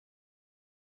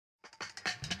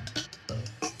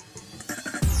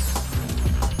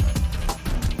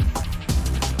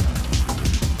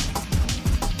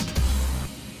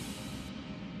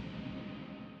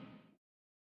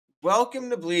Welcome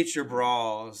to Bleacher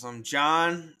Brawls. I'm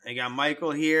John. I got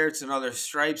Michael here. It's another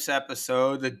Stripes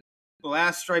episode, the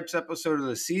last Stripes episode of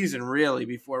the season, really,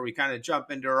 before we kind of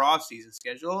jump into our off-season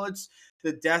schedule. It's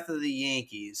the death of the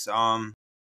Yankees.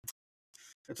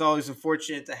 It's always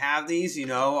unfortunate to have these.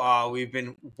 We've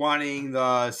been wanting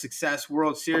the success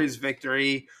World Series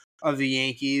victory of the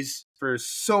Yankees for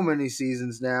so many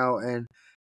seasons now, and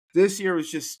this year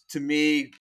was just, to me,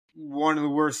 one of the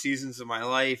worst seasons of my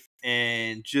life,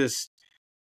 and just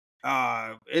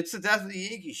it's the death of the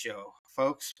Yankee show,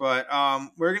 folks. But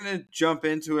we're gonna jump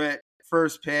into it.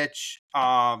 First pitch.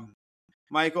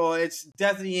 Michael, it's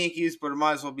death of the Yankees, but it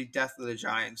might as well be death of the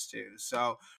Giants too.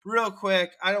 So real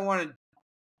quick, I don't want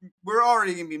to. We're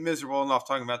already gonna be miserable enough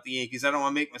talking about the Yankees. I don't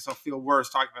want to make myself feel worse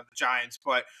talking about the Giants.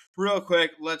 But real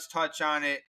quick, let's touch on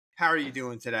it. How are you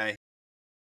doing today?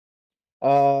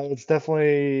 It's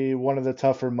definitely one of the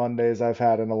tougher Mondays I've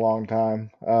had in a long time.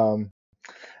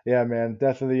 Yeah, man,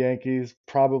 death of the Yankees,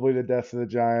 probably the death of the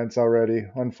Giants already,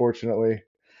 unfortunately.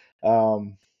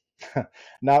 Um,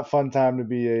 Not fun time to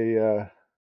be a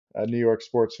New York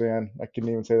sports fan. I couldn't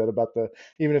even say that about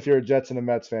even if you're a Jets and a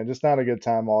Mets fan, just not a good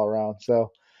time all around.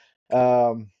 So,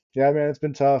 yeah, man, it's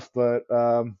been tough, but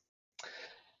I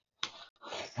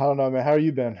don't know, man. How are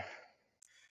you been?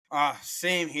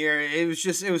 Same here. It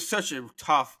was such a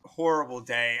tough, horrible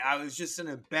day. I was just in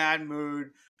a bad mood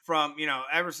from,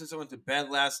 ever since I went to bed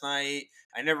last night.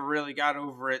 I never really got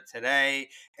over it today.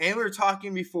 And we were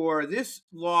talking before, this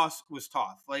loss was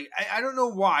tough. Like, I don't know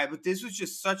why, but this was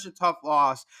just such a tough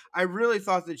loss. I really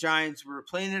thought the Giants were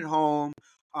playing at home.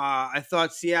 I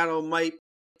thought Seattle might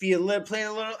be playing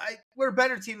a little. We're a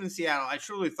better team than Seattle. I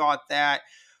truly thought that.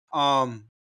 Um,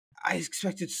 I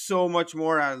expected so much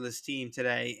more out of this team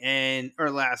today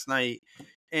or last night,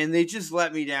 and they just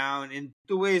let me down in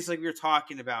the ways like we were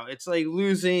talking about. It's like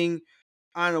losing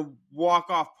on a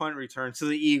walk-off punt return to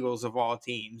the Eagles of all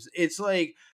teams. It's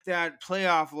like that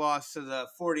playoff loss to the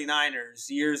 49ers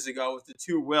years ago with the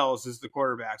two Wills as the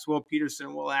quarterbacks, Will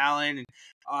Peterson, Will Allen,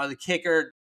 and the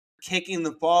kicker kicking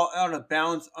the ball out of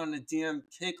bounds on the damn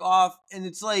kickoff. And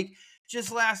it's like just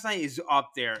last night is up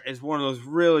there as one of those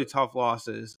really tough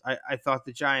losses. I thought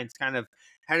the Giants kind of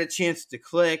had a chance to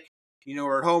click.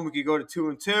 We're at home. We could go to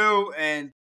 2-2,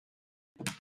 and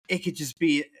it could just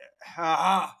be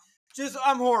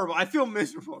I'm horrible. I feel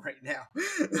miserable right now.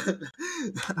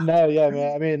 No, yeah,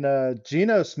 man. I mean,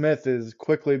 Geno Smith is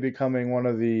quickly becoming one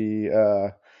of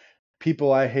the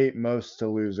people I hate most to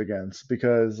lose against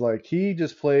because like he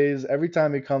just plays every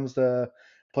time he comes to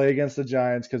play against the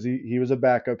Giants because he was a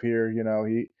backup here.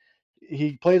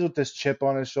 He plays with this chip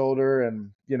on his shoulder,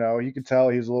 and you could tell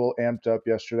he's a little amped up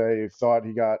yesterday. He thought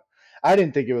he got. I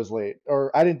didn't think it was late,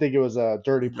 or I didn't think it was a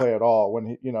dirty play at all.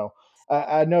 When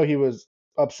I know he was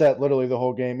upset literally the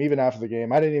whole game, even after the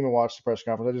game. I didn't even watch the press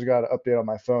conference. I just got an update on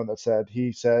my phone that said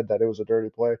he said that it was a dirty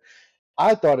play.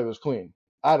 I thought it was clean.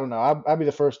 I don't know. I'd be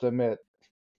the first to admit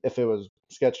if it was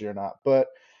sketchy or not. But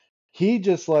he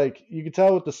just like you could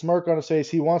tell with the smirk on his face,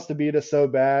 he wants to beat us so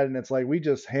bad, and it's like we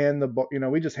just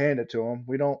we just hand it to him.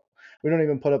 We don't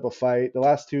even put up a fight. The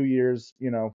last 2 years,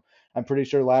 I'm pretty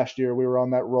sure last year we were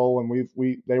on that roll, and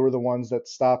they were the ones that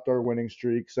stopped our winning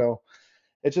streak. So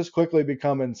it's just quickly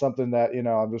becoming something that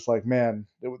I'm just like, man,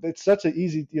 it's such an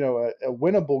easy, a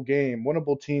winnable game,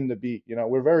 winnable team to beat.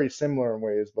 We're very similar in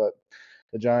ways, but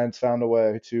the Giants found a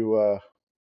way to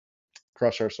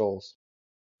crush our souls.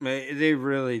 They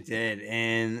really did,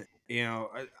 and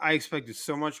I expected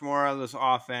so much more out of this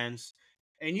offense.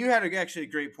 And you had actually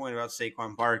a great point about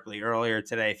Saquon Barkley earlier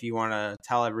today. If you want to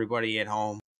tell everybody at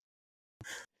home,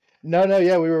 No, no,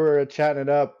 yeah, we were chatting it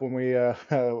up when we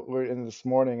were in this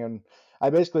morning, and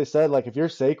I basically said like, if you're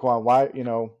Saquon, why,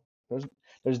 there's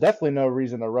there's definitely no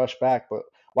reason to rush back, but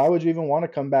why would you even want to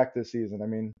come back this season? I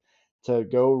mean, to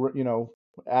go,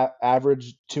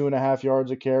 average 2.5 yards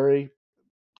a carry,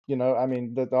 I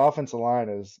mean, the offensive line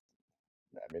is,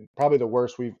 I mean, probably the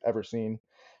worst we've ever seen.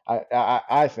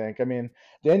 I think. I mean,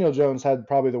 Daniel Jones had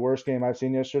probably the worst game I've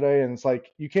seen yesterday, and it's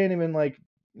like you can't even like,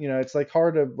 it's like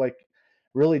hard to like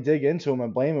really dig into him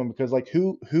and blame him because like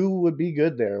who would be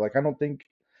good there? Like I don't think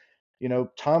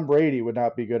Tom Brady would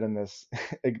not be good in this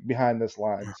behind this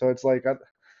line. So it's like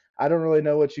I don't really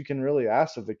know what you can really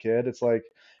ask of the kid. It's like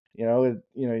he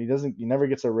never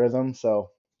gets a rhythm. So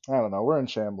I don't know. We're in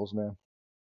shambles, man.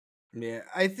 yeah,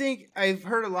 I think I've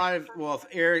heard a lot of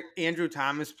if Andrew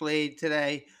Thomas played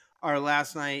today or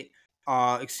last night,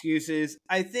 excuses.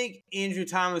 I think Andrew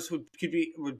Thomas would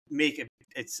make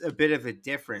it's a bit of a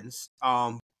difference.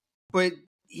 But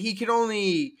he could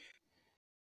only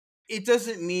it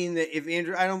doesn't mean that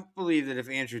I don't believe that if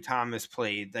Andrew Thomas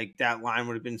played, like that line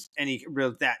would have been any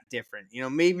real that different.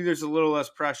 Maybe there's a little less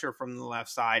pressure from the left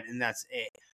side, and that's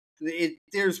it.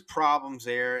 There's problems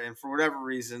there, and for whatever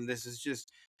reason, this has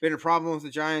just been a problem with the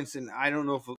Giants. And I don't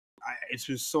know if it's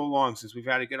been so long since we've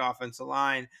had a good offensive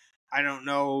line. I don't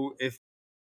know if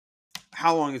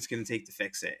how long it's going to take to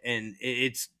fix it, and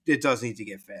it does need to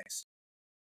get fixed.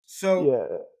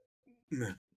 So,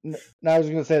 Yeah. No, I was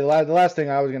gonna say the last thing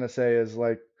I was gonna say is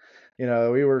like, we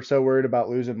were so worried about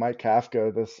losing Mike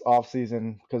Kafka this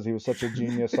offseason because he was such a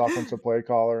genius offensive play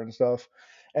caller and stuff.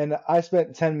 And I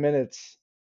spent 10 minutes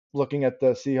looking at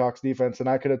the Seahawks defense, and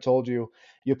I could have told you,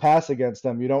 you pass against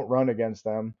them, you don't run against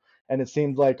them. And it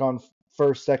seemed like on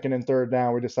first, second, and third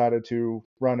down, we decided to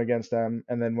run against them.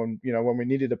 And then when we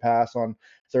needed to pass on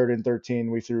third and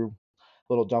 13, we threw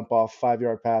little dump off 5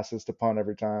 yard passes to punt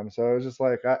every time. So it was just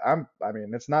like I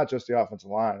mean, it's not just the offensive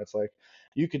line. It's like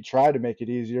you could try to make it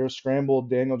easier, scramble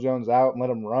Daniel Jones out and let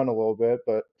him run a little bit,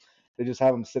 but they just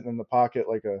have him sitting in the pocket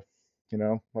like a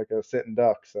sitting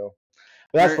duck. So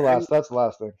that's the I mean,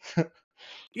 last thing.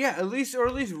 yeah, at least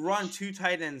run two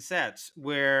tight end sets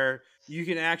where you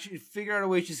can actually figure out a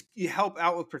way to just help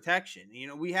out with protection.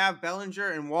 We have Bellinger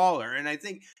and Waller, and I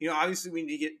think obviously we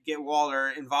need to get Waller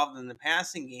involved in the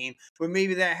passing game, but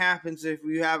maybe that happens if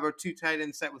we have a two tight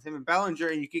end set with him and Bellinger,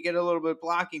 and you could get a little bit of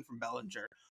blocking from Bellinger.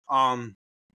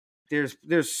 There's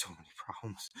so many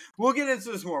problems. We'll get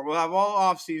into this more. We'll have all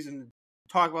off season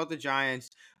talk about the Giants.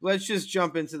 Let's just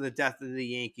jump into the death of the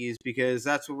Yankees because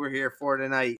that's what we're here for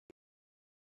tonight.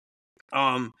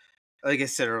 Like I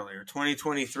said earlier,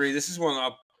 2023. This is one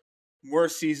of the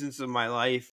worst seasons of my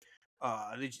life.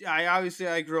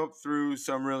 I grew up through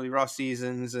some really rough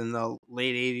seasons in the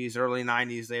late '80s, early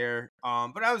 '90s. There,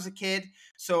 but I was a kid,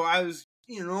 so I was,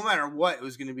 no matter what, it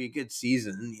was going to be a good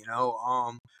season.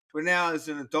 But now as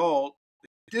an adult,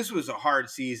 this was a hard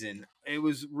season. It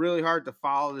was really hard to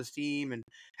follow this team and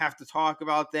have to talk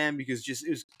about them because it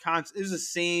was the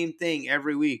same thing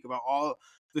every week about all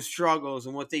the struggles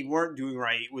and what they weren't doing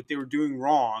right, what they were doing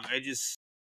wrong.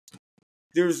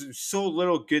 There's so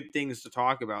little good things to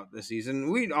talk about this season.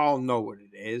 We all know what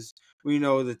it is. We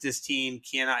know that this team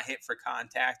cannot hit for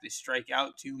contact. They strike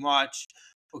out too much.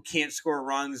 Or can't score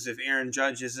runs if Aaron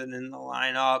Judge isn't in the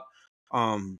lineup.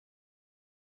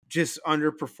 Just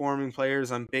underperforming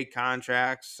players on big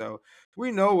contracts. So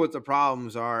we know what the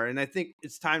problems are. And I think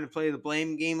it's time to play the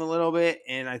blame game a little bit.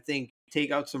 And I think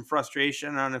take out some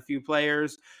frustration on a few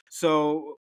players.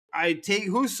 So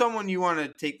who's someone you want to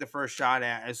take the first shot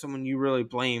at as someone you really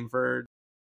blame for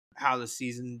how the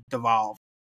season devolved?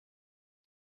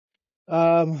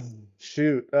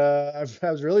 Shoot. I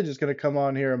was really just gonna come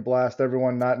on here and blast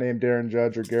everyone not named Darren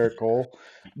Judge or Garrett Cole.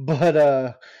 But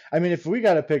I mean, if we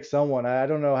gotta pick someone, I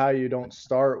don't know how you don't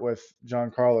start with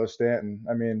Giancarlo Stanton.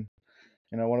 I mean,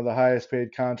 one of the highest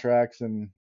paid contracts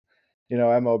in,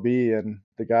 MLB, and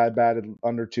the guy batted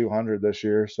under 200 this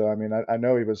year. So I mean, I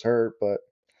know he was hurt, but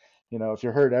if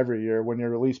you're hurt every year, when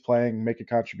you're at least playing, make a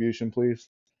contribution, please.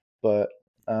 But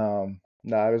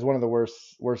no, it was one of the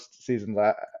worst seasons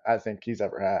I think he's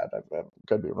ever had. I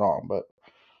could be wrong, but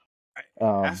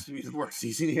It has to be the worst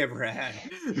season he ever had.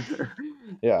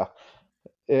 yeah.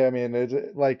 I mean,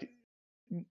 it's like,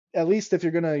 at least if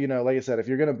you're gonna, like I said, if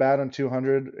you're gonna bat on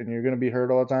 200 and you're gonna be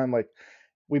hurt all the time, like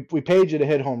we paid you to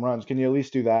hit home runs. Can you at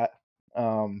least do that?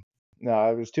 No,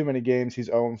 it was too many games. He's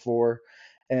 0-4,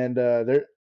 and there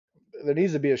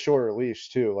needs to be a shorter leash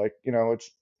too. Like,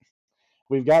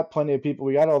 we've got plenty of people.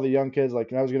 We got all the young kids. Like,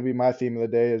 that was going to be my theme of the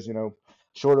day is,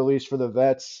 shorter leash for the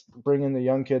vets, bring in the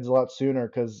young kids a lot sooner.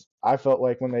 Cause I felt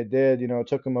like when they did, it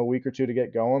took them a week or two to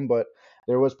get going, but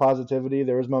there was positivity.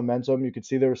 There was momentum. You could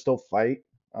see there was still fight,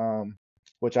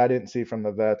 which I didn't see from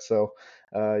the vets. So,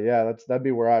 yeah, that'd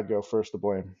be where I'd go first to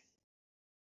blame.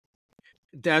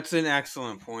 That's an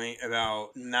excellent point about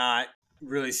not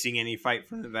really seeing any fight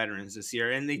from the veterans this year,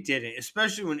 and they didn't,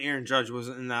 especially when Aaron Judge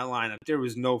wasn't in that lineup. There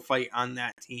was no fight on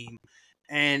that team,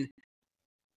 and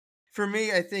for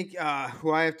me, I think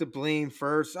who I have to blame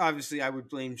first, obviously, I would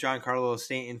blame Giancarlo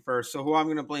Stanton first. So who I'm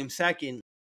going to blame second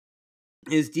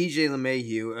is DJ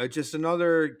LeMahieu, just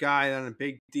another guy on a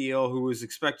big deal who was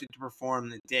expected to perform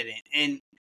that didn't, and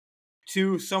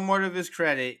to somewhat of his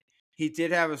credit, he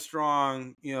did have a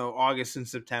strong, August and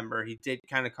September. He did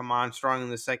kind of come on strong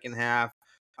in the second half.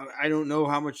 I don't know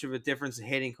how much of a difference a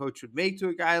hitting coach would make to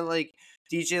a guy like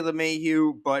DJ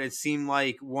LeMahieu, but it seemed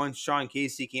like once Sean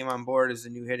Casey came on board as a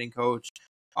new hitting coach,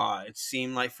 it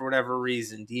seemed like for whatever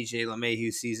reason, DJ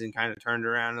LeMahieu's season kind of turned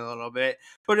around a little bit,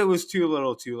 but it was too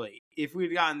little too late. If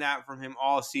we'd gotten that from him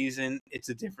all season, it's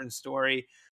a different story,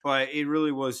 but it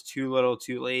really was too little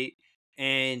too late.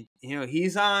 And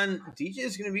he's on. DJ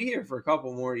is going to be here for a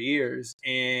couple more years,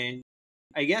 and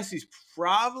I guess he's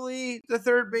probably the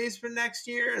third baseman next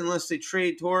year, unless they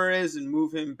trade Torres and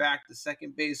move him back to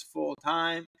second base full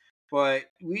time. But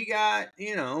we got,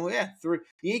 three.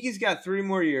 The Yankees got 3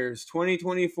 more years: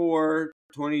 2024,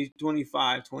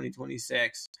 2025,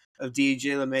 2026 of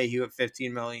DJ LeMahieu at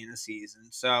 $15 million a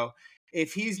season. So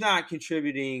if he's not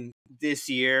contributing this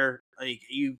year, like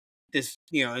in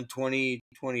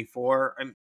 2024,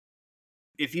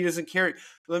 if he doesn't carry,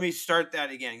 let me start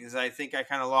that again because I think I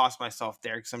kind of lost myself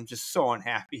there because I'm just so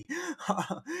unhappy.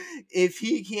 If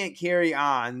he can't carry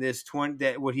on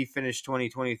what he finished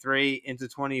 2023 into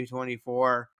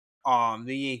 2024,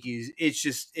 the Yankees, it's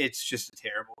just a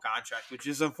terrible contract, which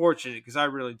is unfortunate because I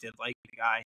really did like the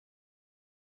guy.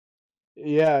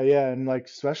 Yeah, yeah, and like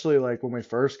especially like when we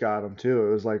first got him too,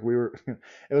 it was like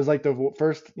it was like the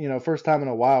first time in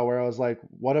a while where I was like,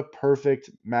 what a perfect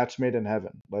match made in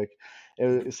heaven. Like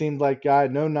it seemed like guy,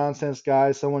 no nonsense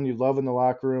guy, someone you love in the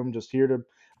locker room, just here to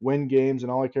win games,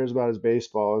 and all he cares about is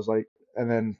baseball. It was like,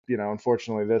 and then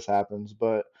unfortunately this happens,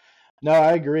 but no,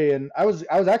 I agree, and I was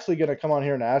actually gonna come on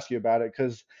here and ask you about it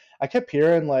because I kept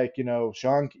hearing like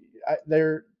Sean, I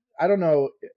don't know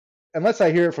unless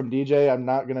I hear it from DJ, I'm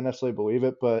not going to necessarily believe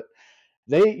it. But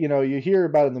you hear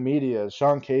about it in the media.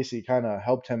 Sean Casey kind of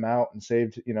helped him out and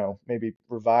saved, maybe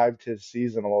revived his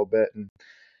season a little bit. And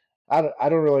I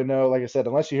don't really know. Like I said,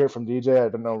 unless you hear from DJ, I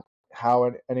don't know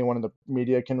how anyone in the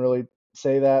media can really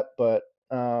say that. But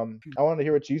I wanted to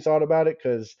hear what you thought about it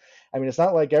because, I mean, it's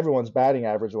not like everyone's batting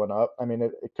average went up. I mean,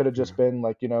 it could have just been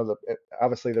like,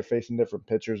 obviously they're facing different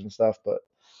pitchers and stuff, but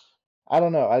I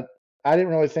don't know. I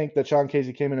didn't really think that Sean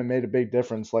Casey came in and made a big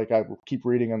difference like I keep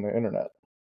reading on the internet.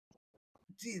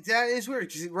 That is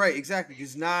weird, right? Exactly,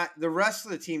 because not the rest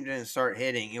of the team didn't start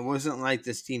hitting. It wasn't like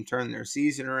this team turned their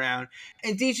season around.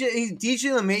 And DJ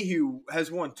LeMahieu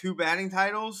has won 2 batting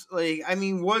titles. Like, I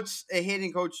mean, what's a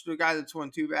hitting coach to a guy that's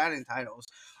won 2 batting titles?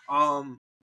 And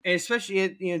especially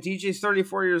DJ's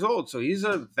 34 years old, so he's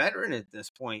a veteran at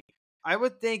this point. I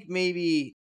would think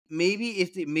maybe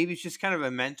it's just kind of a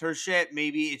mentorship.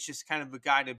 Maybe it's just kind of a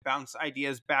guy to bounce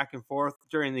ideas back and forth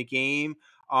during the game.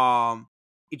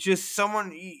 It's just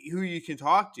someone who you can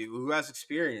talk to who has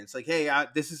experience. Like, hey,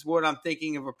 this is what I'm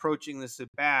thinking of approaching this at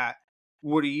bat.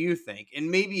 What do you think? And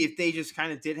maybe if they just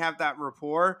kind of did have that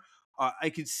rapport, I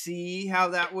could see how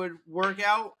that would work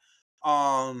out.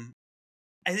 I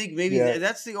think maybe Yeah,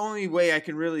 that's the only way I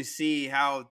can really see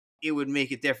how it would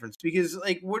make a difference. Because,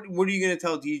 like, what are you going to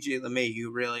tell DJ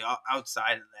LeMahieu really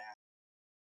outside of that?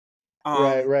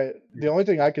 right, right. The only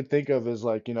thing I could think of is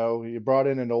like, you brought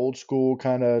in an old school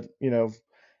kind of,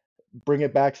 bring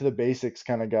it back to the basics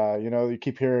kind of guy. You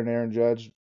keep hearing Aaron Judge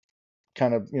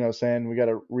kind of, saying we got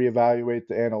to reevaluate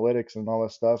the analytics and all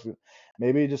that stuff.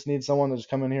 Maybe you just need someone to just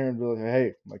come in here and be like,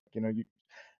 hey, like, you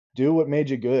do what made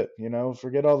you good,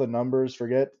 forget all the numbers,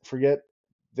 forget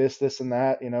this and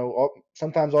that,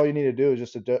 sometimes all you need to do is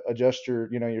just adjust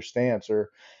your stance or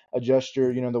adjust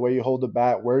the way you hold the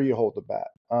bat, where you hold the bat.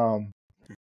 I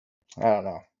don't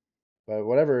know, but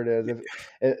whatever it is,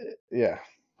 if yeah.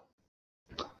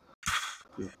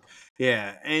 Yeah,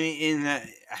 yeah, and in that,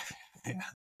 yeah,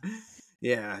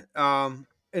 yeah.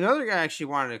 Another guy I actually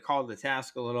wanted to call the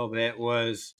task a little bit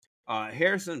was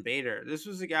Harrison Bader. This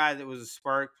was a guy that was a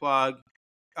spark plug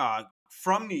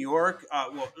from New York.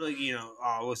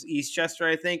 Was Eastchester,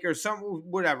 I think, or some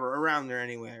whatever around there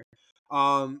anywhere.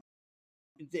 Um,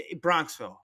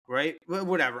 Bronxville, right?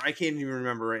 Whatever. I can't even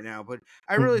remember right now. But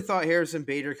I really thought Harrison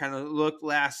Bader kind of looked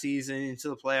last season into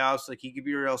the playoffs like he could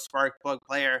be a real spark plug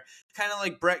player, kind of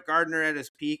like Brett Gardner at his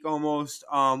peak almost.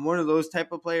 One of those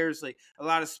type of players, like a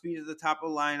lot of speed at the top of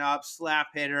the lineup, slap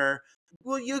hitter.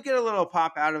 Well, you'll get a little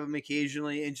pop out of him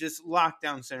occasionally and just lock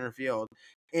down center field.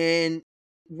 And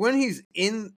when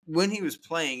he was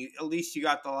playing, at least you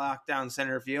got the lockdown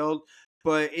center field.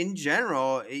 But in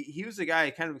general, he was a guy I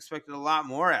kind of expected a lot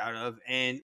more out of.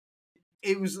 And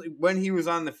it was when he was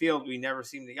on the field, we never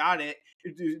seemed to got it.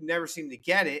 Never seemed to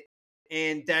get it.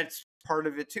 And that's part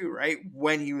of it too, right?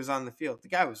 When he was on the field, the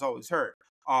guy was always hurt.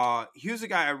 He was a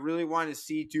guy I really wanted to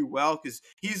see do well because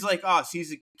he's like us.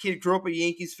 He's a kid, grew up a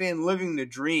Yankees fan, living the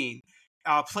dream,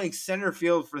 playing center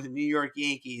field for the New York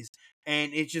Yankees.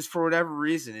 And it just, for whatever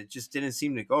reason, it just didn't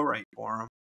seem to go right for him.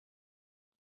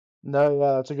 No,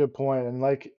 yeah, that's a good point. And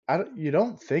like, you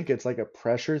don't think it's like a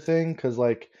pressure thing because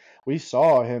like we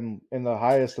saw him in the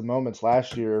highest of moments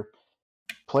last year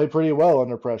play pretty well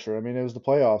under pressure. I mean, it was the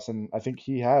playoffs, and I think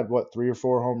he had what 3 or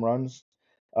 4 home runs.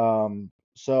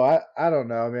 So I don't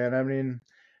know, man. I mean,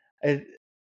 it,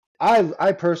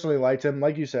 I personally liked him.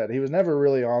 Like you said, he was never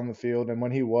really on the field, and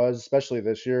when he was, especially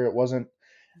this year, it wasn't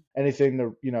anything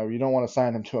to, you don't want to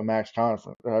sign him to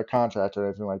a contract or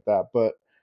anything like that. But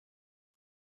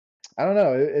I don't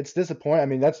know. It's disappointing. I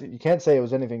mean, that's you can't say it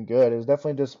was anything good. It was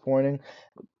definitely disappointing.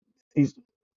 He's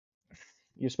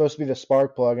You're supposed to be the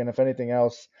spark plug, and if anything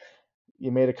else,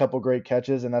 you made a couple great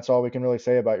catches, and that's all we can really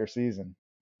say about your season.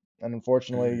 And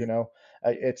unfortunately,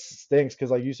 it stinks because,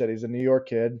 like you said, he's a New York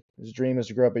kid. His dream is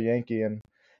to grow up a Yankee, and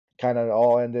kind of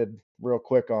all ended real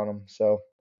quick on him. So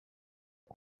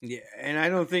Yeah, and I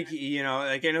don't think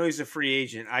like I know he's a free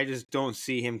agent. I just don't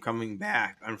see him coming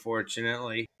back,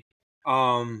 unfortunately.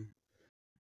 Um,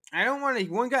 I don't want to.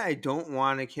 One guy I don't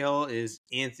want to kill is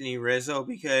Anthony Rizzo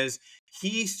because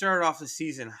he started off the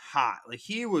season hot. Like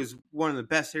he was one of the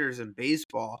best hitters in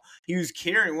baseball. He was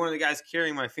carrying one of the guys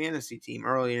carrying my fantasy team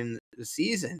early in the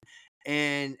season,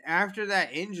 and after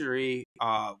that injury,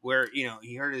 where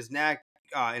he hurt his neck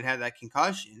and had that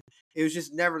concussion, it was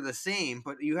just never the same.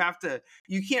 But you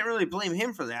can't really blame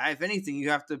him for that. If anything, you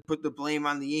have to put the blame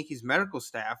on the Yankees medical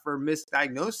staff for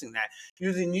misdiagnosing that.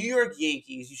 You're the New York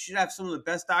Yankees. You should have some of the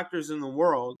best doctors in the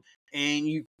world, and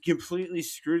you completely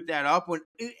screwed that up.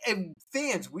 And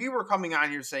fans, we were coming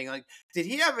on here saying, like, did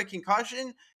he have a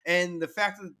concussion? And the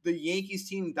fact that the Yankees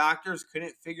team doctors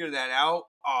couldn't figure that out,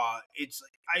 it's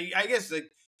like I guess like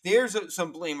there's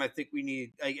some blame I think we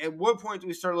need. Like, at what point do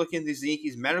we start looking at these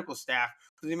Yankees medical staff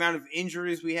for the amount of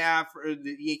injuries we have, for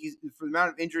the Yankees, for the amount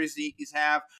of injuries the Yankees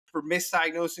have, for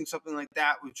misdiagnosing something like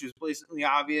that, which is blatantly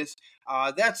obvious?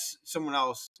 That's someone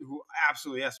else who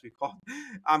absolutely has to be called.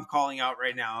 I'm calling out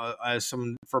right now as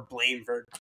someone for blame for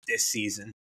this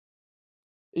season.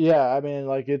 yeah, I mean,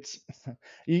 like it's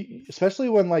especially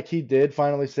when like he did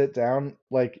finally sit down,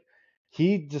 like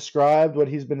he described what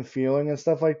he's been feeling and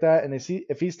stuff like that. And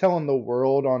if he's telling the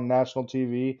world on national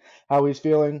TV how he's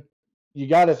feeling, you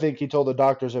got to think he told the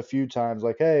doctors a few times,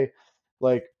 like, hey,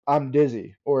 like I'm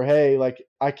dizzy, or hey, like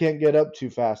I can't get up too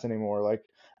fast anymore, like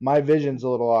my vision's a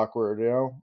little awkward,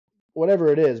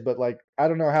 whatever it is. But like I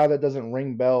don't know how that doesn't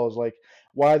ring bells, like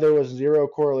why there was zero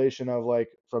correlation of like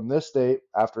from this date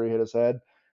after he hit his head,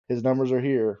 his numbers are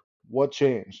here. What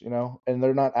changed, And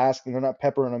they're not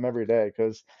peppering him every day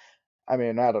because I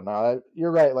mean, I don't know.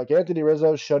 You're right. Like Anthony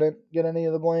Rizzo shouldn't get any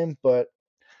of the blame, but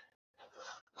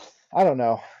I don't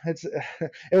know.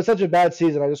 It was such a bad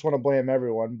season. I just want to blame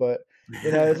everyone, but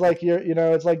it's like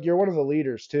it's like you're one of the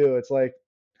leaders too. It's like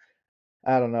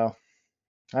I don't know.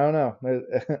 I don't know.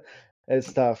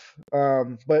 It's tough.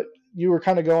 But you were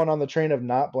kind of going on the train of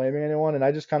not blaming anyone, and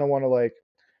I just kind of want to like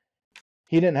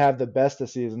he didn't have the best of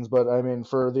seasons, but I mean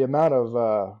for the amount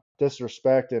of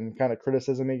disrespect and kind of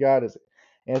criticism he got is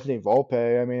Anthony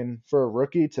Volpe. I mean for a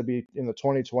rookie to be in the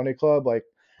 2020 club, like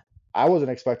I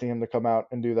wasn't expecting him to come out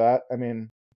and do that. I mean,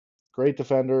 great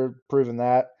defender, proven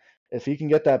that. If he can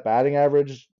get that batting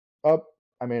average up,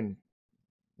 I mean,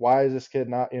 why is this kid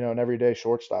not an everyday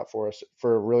shortstop for us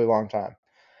for a really long time?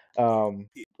 Um,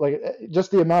 like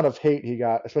just the amount of hate he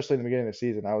got, especially in the beginning of the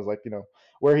season, I was like,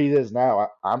 where he is now,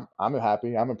 I'm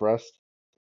happy, I'm impressed.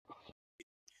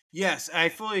 Yes, I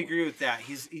fully agree with that.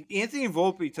 Anthony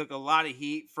Volpe took a lot of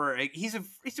heat for he's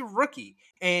a rookie,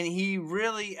 and he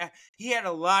really he had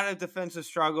a lot of defensive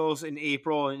struggles in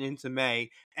April and into May,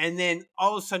 and then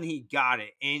all of a sudden he got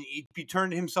it, and he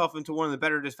turned himself into one of the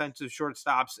better defensive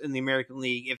shortstops in the American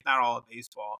League, if not all of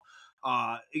baseball.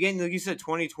 Again, like you said,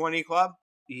 2020 club.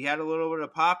 He had a little bit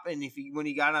of pop, and when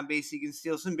he got on base, he can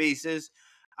steal some bases.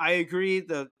 I agree.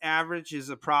 The average is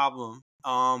a problem,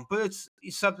 but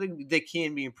it's something that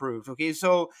can be improved. Okay,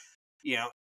 so you know,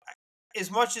 as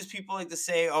much as people like to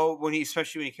say, oh,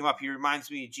 especially when he came up, he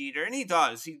reminds me of Jeter, and he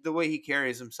does. The way he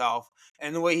carries himself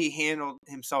and the way he handled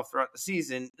himself throughout the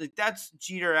season, like that's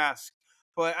Jeter-esque.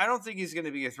 But I don't think he's going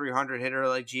to be a 300 hitter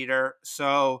like Jeter.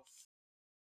 So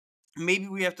maybe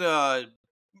we have to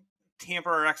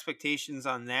tamper our expectations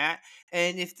on that.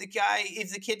 And if the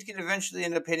kid can eventually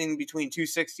end up hitting between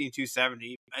 260 and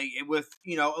 270 with,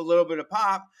 a little bit of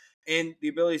pop and the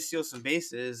ability to steal some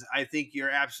bases, I think you're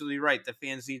absolutely right. The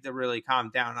fans need to really calm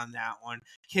down on that one.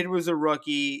 Kid was a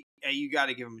rookie. You got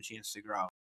to give him a chance to grow.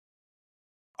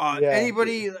 Yeah.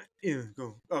 Anybody? Yeah,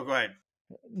 go. Oh, go ahead.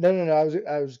 No.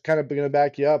 I was kind of going to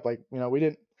back you up. Like, we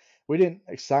didn't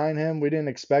sign him. We didn't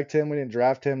expect him. We didn't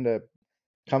draft him to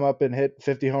come up and hit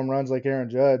 50 home runs like Aaron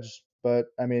Judge. But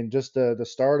I mean, just the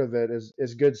start of it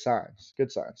is good signs.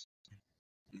 Good signs.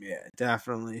 Yeah,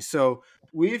 definitely. So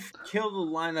we've killed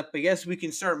the lineup. I guess we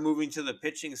can start moving to the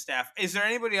pitching staff. Is there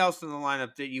anybody else in the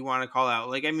lineup that you want to call out?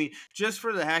 Like, I mean, just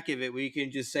for the heck of it, we can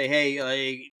just say, hey,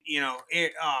 like,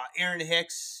 Aaron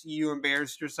Hicks, you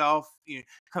embarrassed yourself,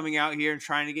 coming out here and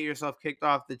trying to get yourself kicked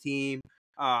off the team.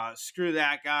 Screw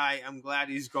that guy. I'm glad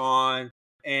he's gone.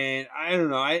 And I don't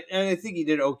know. I think he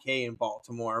did okay in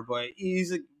Baltimore, but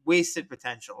he's a wasted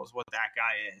potential, is what that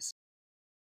guy is.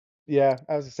 Yeah,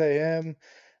 I was gonna say him.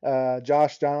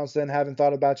 Josh Donaldson, haven't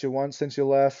thought about you once since you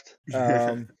left.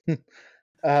 No,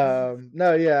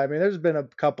 yeah, I mean, there's been a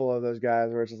couple of those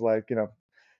guys where it's just like,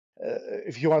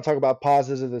 if you want to talk about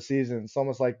positives of the season, it's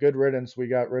almost like good riddance. We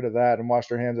got rid of that and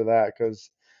washed our hands of that because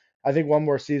I think one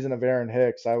more season of Aaron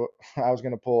Hicks, I was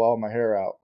going to pull all my hair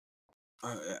out.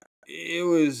 It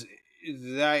was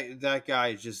that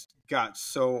guy just got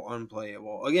so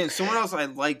unplayable. Again, someone else I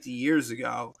liked years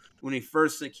ago when he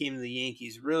first came to the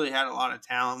Yankees, really had a lot of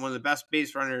talent. One of the best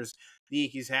base runners the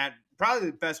Yankees had,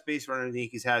 probably the best base runner the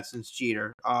Yankees had since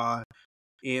Jeter. But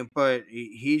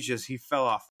he fell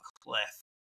off a cliff.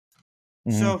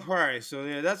 So, Hmm. all right, so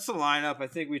yeah, that's the lineup. I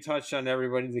think we touched on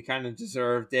everybody that kind of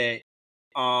deserved it.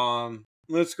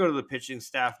 Let's go to the pitching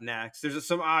staff next. There's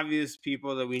some obvious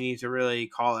people that we need to really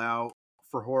call out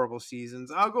for horrible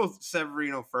seasons. I'll go with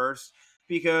Severino first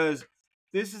because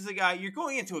this is a guy you're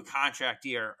going into a contract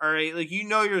year. All right, like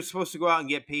you're supposed to go out and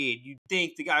get paid. You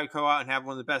think the guy would go out and have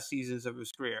one of the best seasons of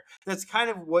his career. That's kind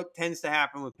of what tends to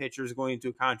happen with pitchers going into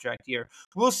a contract year.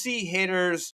 We'll see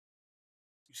hitters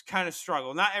kind of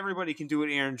struggle. Not everybody can do what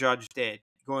Aaron Judge did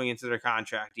going into their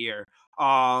contract year,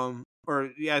 or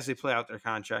as they play out their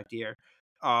contract year.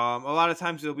 A lot of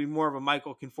times it'll be more of a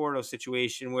Michael Conforto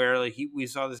situation where like we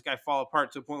saw this guy fall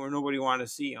apart to a point where nobody wanted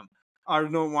to see him or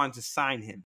no one wanted to sign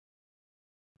him.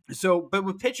 So, but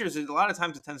with pitchers, a lot of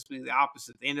times it tends to be the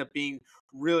opposite. They end up being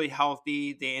really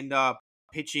healthy. They end up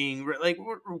pitching like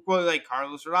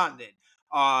Carlos Rodon did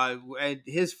at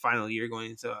his final year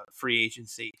going into free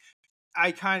agency.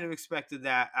 I kind of expected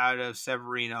that out of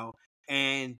Severino.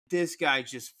 And this guy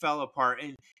just fell apart.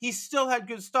 And he still had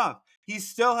good stuff. He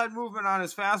still had movement on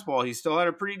his fastball. He still had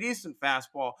a pretty decent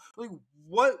fastball. Like,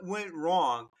 what went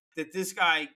wrong that this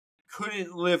guy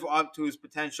couldn't live up to his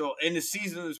potential in the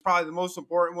season that was probably the most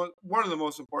important one of the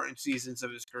most important seasons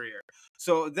of his career.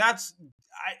 So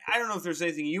I don't know if there's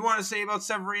anything you want to say about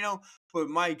Severino, but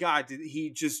my God,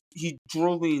 he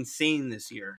drove me insane this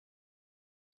year.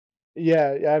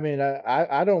 Yeah, I mean,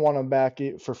 I don't want him back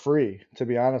for free, to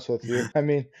be honest with you. I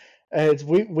mean,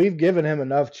 we've given him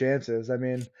enough chances. I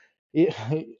mean,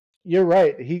 you're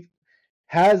right. He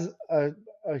has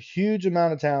a huge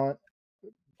amount of talent,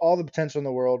 all the potential in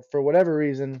the world. For whatever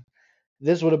reason,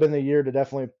 this would have been the year to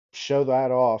definitely show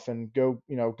that off and go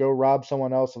rob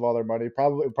someone else of all their money.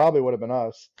 Probably would have been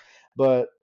us, but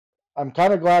I'm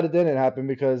kind of glad it didn't happen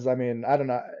because I mean, I don't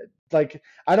know, like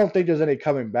I don't think there's any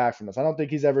coming back from this. I don't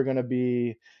think he's ever going to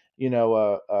be,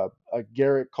 a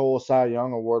Garrett Cole Cy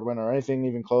Young Award winner or anything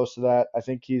even close to that. I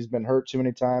think he's been hurt too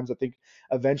many times. I think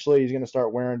eventually he's going to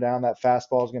start wearing down. That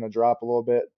fastball is going to drop a little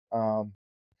bit.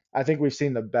 I think we've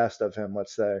seen the best of him,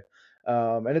 let's say,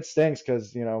 and it stinks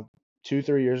because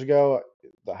 2-3 years ago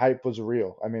the hype was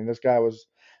real. I mean, this guy was,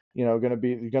 going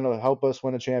to help us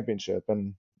win a championship,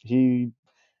 and he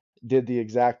did the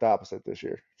exact opposite this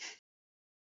year.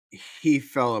 He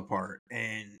fell apart.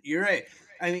 And you're right.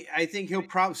 I mean, I think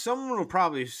someone will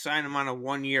probably sign him on a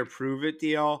 1 year prove it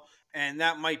deal, and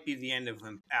that might be the end of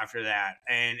him after that.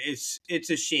 And it's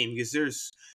a shame because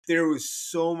there was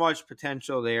so much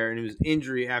potential there, and it was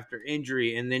injury after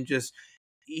injury, and then just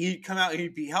he'd come out,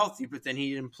 he'd be healthy, but then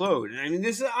he'd implode. And I mean,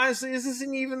 this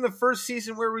isn't even the first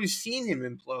season where we've seen him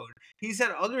implode. He's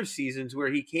had other seasons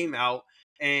where he came out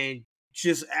and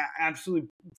just absolutely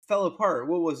fell apart.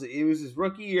 What was it? It was his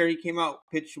rookie year. He came out,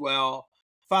 pitched well.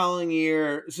 Following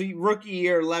year, so rookie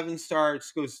year, 11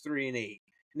 starts, goes 3-8.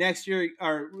 Next year,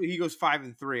 or he goes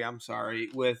 5-3. I'm sorry,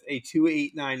 with a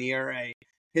 2.89 ERA.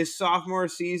 His sophomore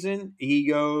season, he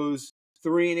goes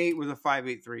 3-8 with a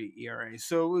 5.83 ERA.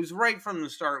 So it was right from the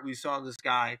start we saw this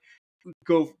guy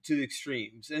go to the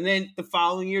extremes. And then the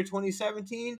following year,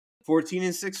 2017,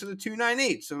 14-6 with a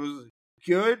 2.98. So it was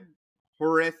good,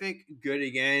 horrific, good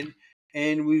again.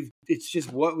 And it's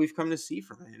just what we've come to see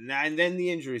from him. And then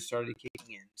the injuries started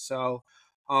kicking in. So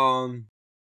um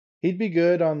He'd be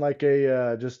good on like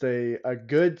a just a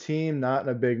good team, not in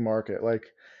a big market. Like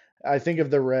I think of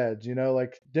the Reds,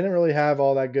 like didn't really have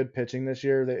all that good pitching this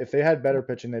year. If they had better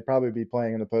pitching, they'd probably be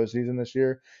playing in the postseason this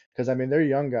year. Because I mean, their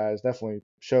young guys definitely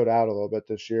showed out a little bit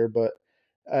this year. But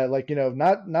Like,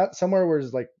 not somewhere where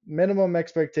there's like minimum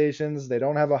expectations. They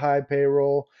don't have a high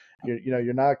payroll.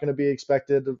 You're not going to be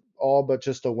expected all but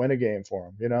just to win a game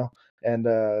for them. And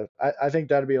I think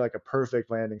that'd be like a perfect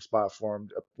landing spot for him.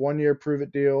 A 1 year prove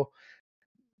it deal,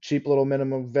 cheap little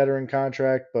minimum veteran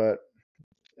contract, but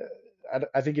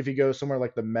I think if he goes somewhere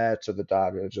like the Mets or the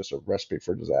Dodgers, it's just a recipe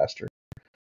for disaster.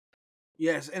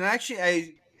 Yes, and actually,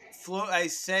 I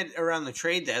said around the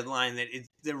trade deadline that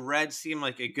the Reds seemed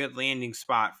like a good landing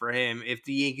spot for him if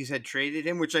the Yankees had traded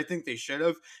him, which I think they should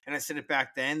have. And I said it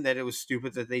back then that it was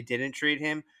stupid that they didn't trade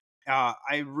him.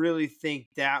 I really think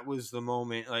that was the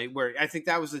moment, like where I think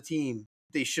that was the team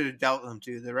they should have dealt them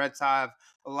to. The Reds have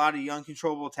a lot of young,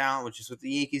 controllable talent, which is what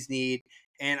the Yankees need,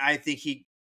 and I think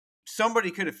somebody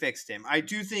could have fixed him. I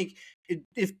do think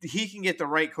if he can get the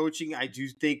right coaching, I do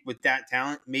think with that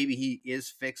talent, maybe he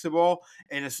is fixable.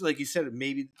 And it's like you said,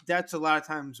 maybe that's a lot of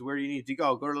times where you need to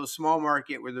go. Go to the small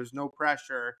market where there's no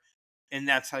pressure, and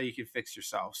that's how you can fix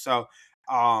yourself. So,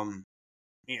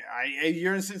 yeah,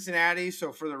 you're in Cincinnati,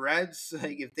 so for the Reds,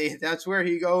 like if that's where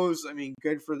he goes, I mean,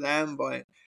 good for them. But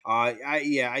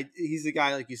he's the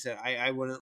guy, like you said, I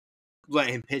wouldn't let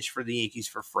him pitch for the Yankees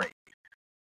for free.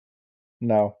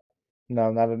 No,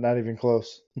 no, not even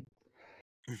close.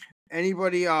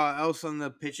 Anybody else on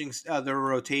the pitching, the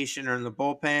rotation or in the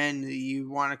bullpen that you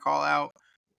want to call out?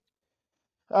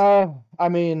 I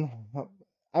mean,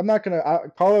 I'm not gonna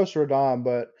Carlos Rodon,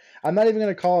 but I'm not even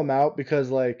gonna call him out because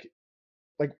like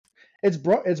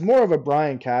it's more of a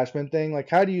Brian Cashman thing. Like,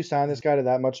 how do you sign this guy to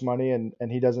that much money and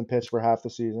he doesn't pitch for half the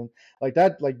season? Like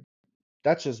that,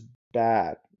 that's just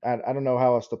bad. I don't know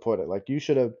how else to put it. Like, you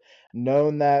should have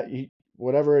known that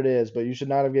whatever it is, but you should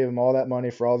not have gave him all that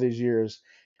money for all these years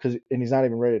and he's not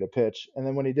even ready to pitch. And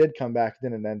then when he did come back, it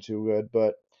didn't end too good.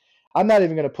 But I'm not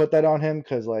even going to put that on him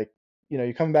because, like,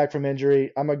 you're coming back from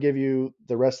injury. I'm going to give you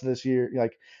the rest of this year.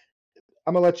 Like,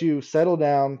 I'm going to let you settle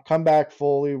down, come back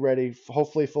fully ready,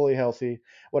 hopefully fully healthy.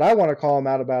 What I want to call him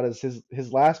out about is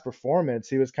his last performance.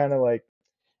 He was kind of like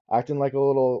acting like a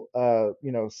little,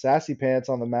 sassy pants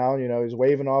on the mound. He's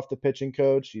waving off the pitching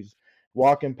coach. He's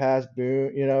walking past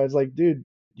Boone. It's like, dude,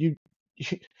 you,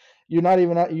 you're not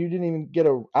even out. You didn't even get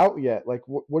a out yet. Like,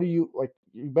 what are you like?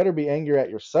 You better be angry at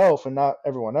yourself and not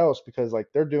everyone else because like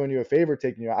they're doing you a favor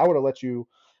taking you out. I would have let you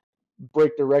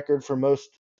break the record for most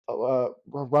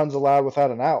runs allowed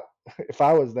without an out if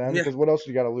I was them Yeah, because what else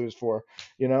you got to lose for,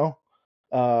 you know?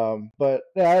 But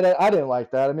yeah, I didn't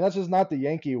like that. I mean, that's just not the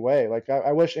Yankee way. Like,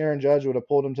 I wish Aaron Judge would have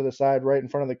pulled him to the side right in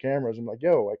front of the cameras and like,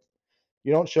 yo, like,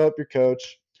 you don't show up your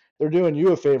coach. They're doing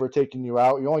you a favor taking you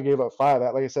out. You only gave up 5.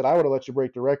 Like I said, I would have let you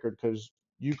break the record because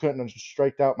you couldn't have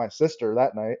striked out my sister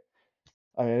that night.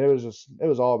 I mean, it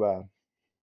was all bad.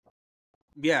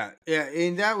 yeah,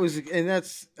 and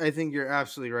that's I think you're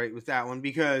absolutely right with that one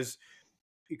because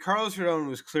Carlos Rodon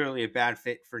was clearly a bad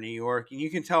fit for New York, and you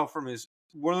can tell from he's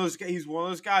one of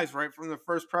those guys right from the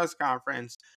first press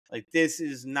conference. Like, this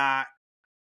is not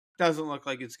doesn't look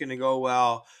like it's going to go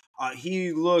well.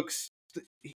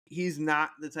 He's not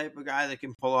the type of guy that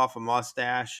can pull off a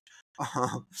mustache.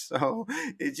 So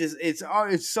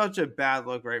it's such a bad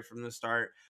look right from the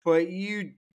start. But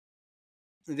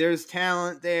there's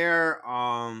talent there.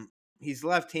 He's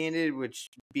left-handed, which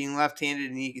being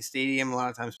left-handed in Yankee Stadium, a lot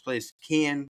of times players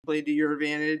can play to your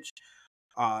advantage.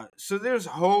 So there's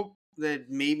hope that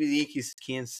maybe the Yankees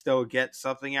can still get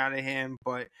something out of him,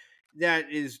 but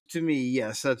that is, to me,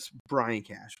 yes, that's Brian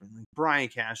Cashman. Like, Brian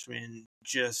Cashman,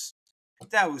 just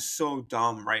that was so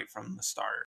dumb right from the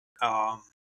start.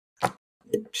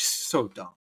 Just so dumb.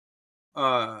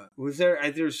 Was there?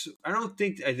 I don't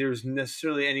think there's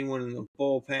necessarily anyone in the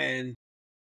bullpen.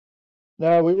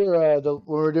 No, we were when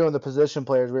we were doing the position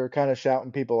players, we were kind of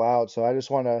shouting people out. So I just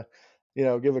want to,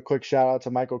 give a quick shout out to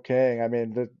Michael King. I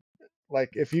mean, like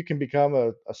if you can become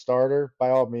a starter, by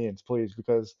all means, please,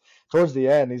 because towards the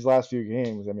end, these last few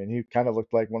games, I mean, he kind of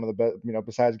looked like one of the best.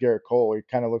 Besides Garrett Cole, he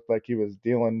kind of looked like he was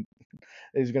dealing.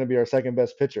 He's going to be our second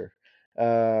best pitcher.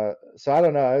 So I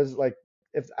don't know. I was like,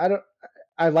 if I don't,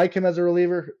 I like him as a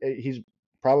reliever. He's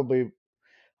probably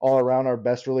all around our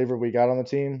best reliever we got on the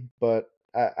team. But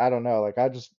I don't know. Like,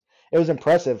 it was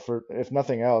impressive for if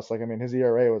nothing else. Like, I mean, his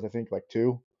ERA was I think like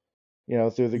 2.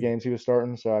 Through the games he was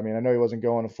starting. So I mean, I know he wasn't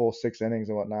going a full 6 innings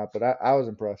and whatnot, but I was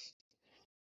impressed.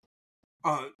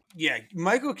 Yeah,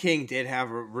 Michael King did have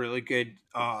a really good.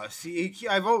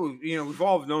 I've always, we've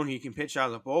all known he can pitch out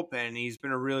of the bullpen. He's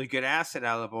been a really good asset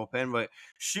out of the bullpen. But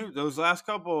shoot, those last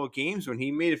couple of games when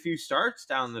he made a few starts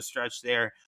down the stretch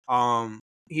there,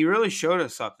 he really showed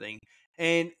us something.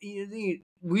 And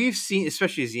we've seen,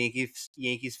 especially as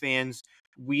Yankees fans,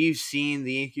 we've seen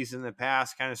the Yankees in the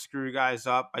past kind of screw guys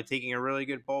up by taking a really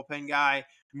good bullpen guy,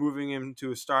 moving him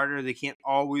to a starter. They can't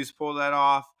always pull that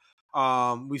off.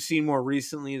 We've seen more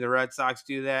recently the Red Sox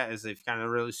do that as they've kind of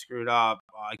really screwed up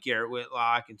Garrett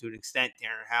Whitlock and to an extent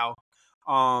Darren Howe.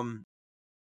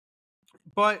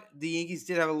 But the Yankees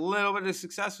did have a little bit of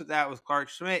success with that with Clark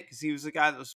Schmidt because he was the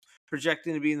guy that was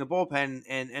projecting to be in the bullpen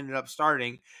and ended up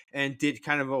starting and did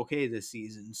kind of okay this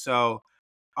season. So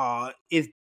if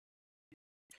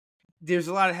there's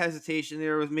a lot of hesitation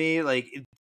there with me, like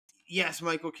yes,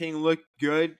 Michael King looked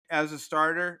good as a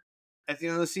starter at the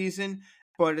end of the season,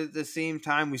 but at the same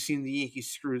time, we've seen the Yankees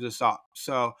screw this up.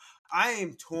 So I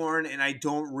am torn, and I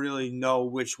don't really know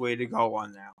which way to go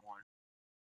on that one.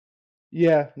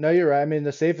 Yeah, no, you're right. I mean,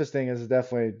 the safest thing is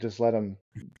definitely just let him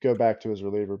go back to his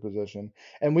reliever position.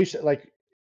 And we should like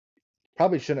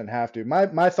probably shouldn't have to.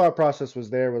 My thought process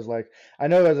was like I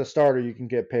know as a starter you can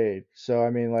get paid. So I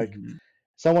mean like Mhm.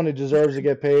 someone who deserves to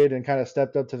get paid and kind of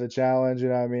stepped up to the challenge, you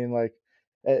know what I mean? Like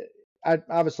I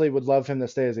obviously would love him to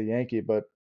stay as a Yankee, but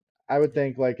I would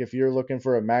think like if you're looking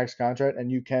for a max contract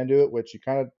and you can do it, which you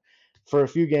kind of for a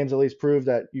few games at least prove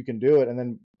that you can do it, and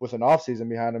then with an off season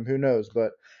behind him, who knows?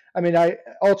 But I mean, I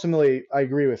ultimately I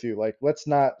agree with you. Like, let's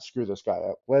not screw this guy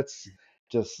up. Let's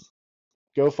just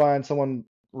go find someone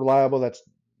reliable that's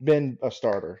been a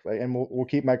starter, like, and we'll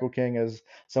keep Michael King as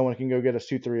someone who can go get us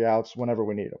 2, 3 outs whenever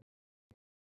we need him.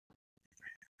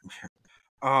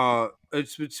 But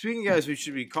speaking of guys, we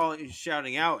should be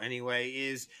shouting out anyway.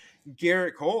 Is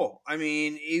Garrett Cole? I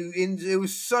mean, it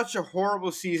was such a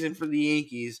horrible season for the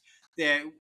Yankees that,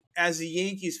 as the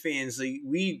Yankees fans, like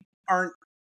we aren't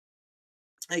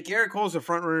like Garrett Cole's a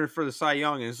front runner for the Cy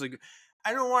Young, and it's like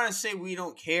I don't want to say we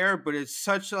don't care, but it's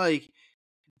such like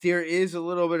there is a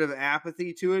little bit of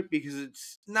apathy to it because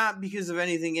it's not because of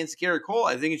anything against Garrett Cole.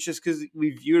 I think it's just because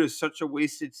we view it as such a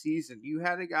wasted season. You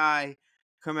had a guy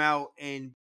come out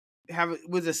and have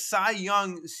with a Cy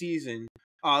Young season,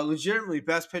 legitimately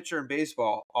best pitcher in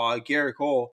baseball, Garrett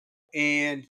Cole,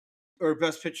 and or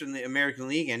best pitcher in the American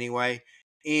League anyway,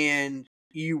 and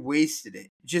you wasted it,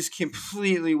 just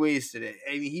completely wasted it.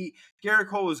 I mean, Garrett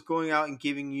Cole was going out and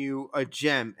giving you a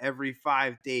gem every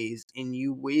 5 days, and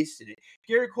you wasted it.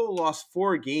 Garrett Cole lost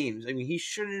 4 games. I mean, he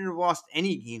shouldn't have lost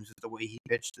any games with the way he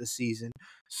pitched this season.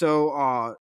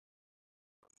 So,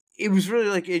 it was really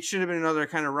like it should have been another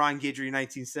kind of Ron Guidry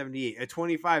 1978, a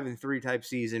 25-3 type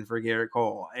season for Garrett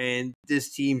Cole, and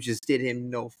this team just did him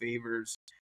no favors.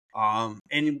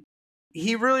 And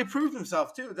he really proved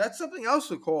himself too. That's something else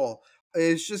with Cole.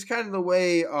 It's just kind of the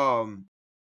way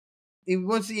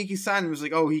once the Yankees signed him, it was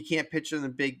like, oh, he can't pitch in the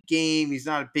big game. He's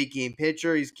not a big game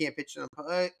pitcher. He can't pitch in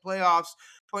the playoffs.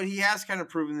 But he has kind of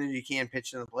proven that he can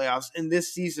pitch in the playoffs. And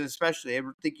this season, especially, I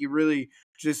think he really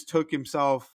just took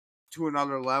himself to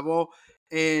another level.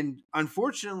 And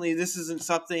unfortunately, this isn't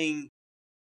something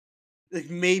like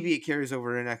maybe it carries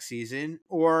over to next season,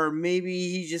 or maybe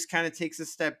he just kind of takes a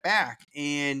step back.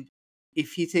 And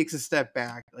if he takes a step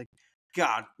back, like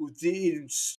God, it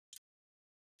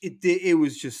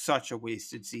was just such a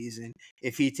wasted season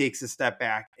if he takes a step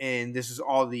back, and this is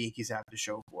all the Yankees have to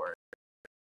show for it.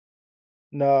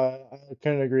 No, I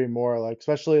couldn't agree more. Like,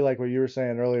 especially like what you were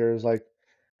saying earlier is like,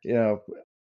 you know,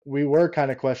 we were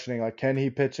kind of questioning like, can he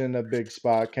pitch in a big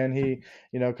spot? Can he,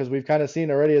 because we've kind of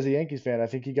seen already as a Yankees fan. I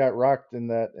think he got rocked in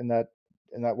that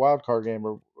wild card game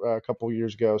a couple of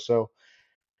years ago. So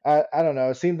I don't know.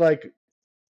 It seemed like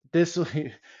this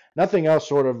nothing else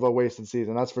short of a wasted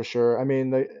season. That's for sure. I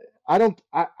mean,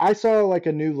 I saw like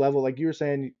a new level. Like you were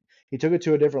saying, he took it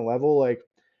to a different level. Like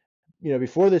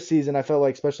before this season, I felt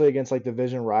like, especially against like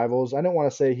division rivals, I don't want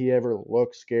to say he ever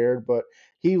looked scared, but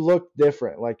he looked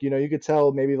different. Like, you could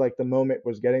tell maybe like the moment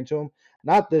was getting to him.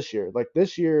 Not this year. Like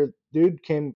this year, dude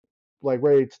came like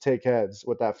ready to take heads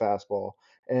with that fastball.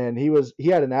 And he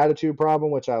had an attitude problem,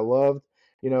 which I loved.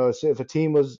 If a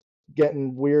team was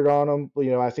getting weird on him,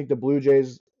 I think the Blue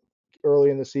Jays early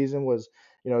in the season was,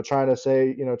 trying to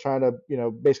say, trying to,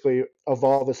 basically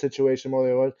evolve the situation more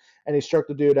than it was. And he struck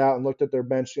the dude out and looked at their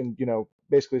bench and,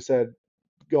 basically said,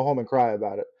 go home and cry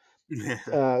about it.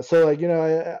 So like,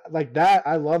 like that,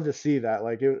 I love to see that.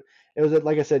 Like it was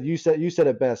like I said, you said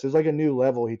it best. It was like a new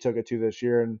level he took it to this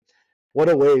year, and what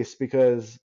a waste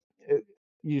because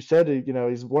you said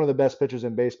he's one of the best pitchers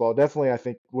in baseball. Definitely, I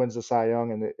think wins the Cy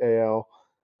Young in the AL.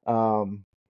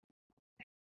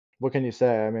 What can you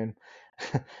say? I mean,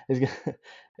 he's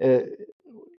it,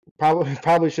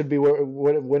 probably should be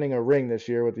winning a ring this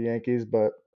year with the Yankees,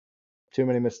 but too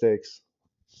many mistakes.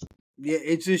 Yeah,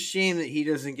 it's a shame that he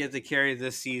doesn't get to carry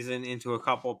this season into a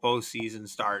couple postseason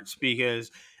starts because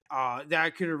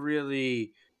that could have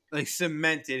really like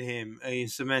cemented him. He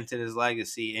cemented his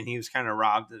legacy, and he was kind of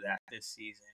robbed of that this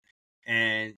season.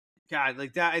 And God,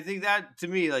 like that, I think that to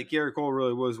me, like Garrett Cole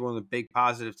really was one of the big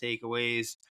positive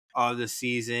takeaways of the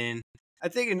season. I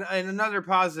think and another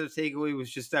positive takeaway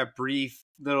was just that brief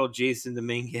little Jason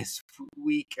Dominguez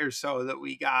week or so that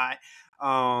we got.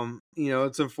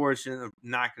 It's unfortunate I'm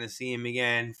not going to see him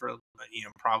again for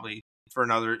probably for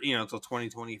another until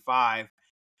 2025.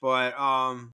 But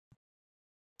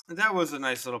that was a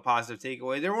nice little positive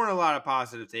takeaway. There weren't a lot of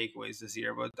positive takeaways this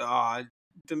year, but I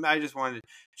just wanted to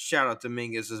shout out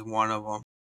Dominguez as one of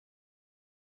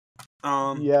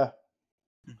them. Yeah,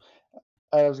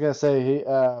 I was gonna say he.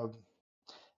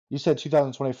 You said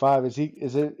 2025. Is he?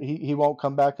 Is it? He won't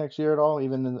come back next year at all,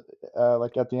 even in,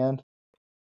 like at the end.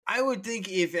 I would think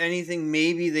if anything,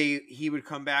 maybe he would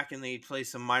come back and they'd play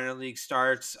some minor league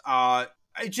starts.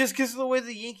 Just because of the way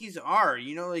the Yankees are,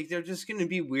 like they're just going to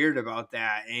be weird about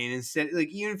that. And instead, like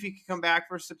even if he could come back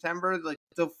for September, like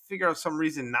they'll figure out some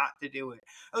reason not to do it.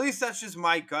 At least that's just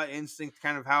my gut instinct,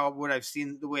 kind of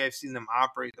the way I've seen them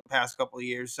operate the past couple of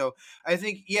years. So I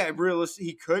think, yeah, realistically,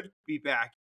 he could be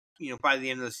back, by the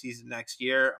end of the season next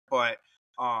year. But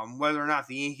whether or not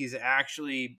the Yankees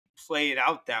actually play it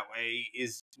out that way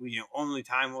is only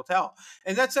time will tell.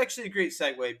 And that's actually a great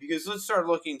segue because let's start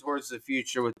looking towards the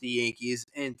future with the Yankees,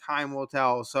 and time will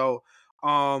tell. So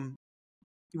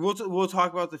we'll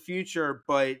talk about the future,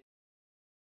 but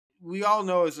we all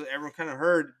know, as everyone kind of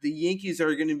heard, the Yankees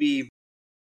are going to be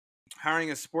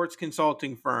hiring a sports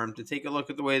consulting firm to take a look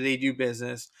at the way they do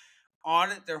business,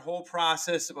 audit their whole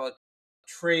process about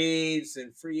trades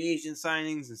and free agent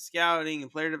signings and scouting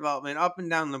and player development up and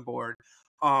down the board.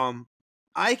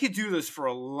 I could do this for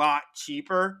a lot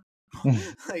cheaper.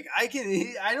 Like I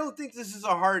don't think this is a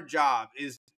hard job,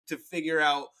 is to figure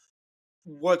out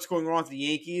what's going on with the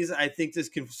Yankees. I think this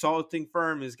consulting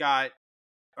firm has got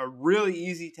a really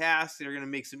easy task. They're going to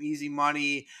make some easy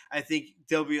money. I think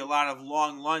there'll be a lot of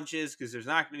long lunches because there's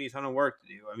not going to be a ton of work to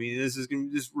do. I mean,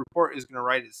 this report is going to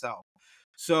write itself.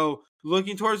 So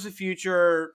looking towards the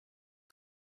future,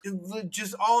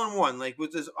 just all in one, like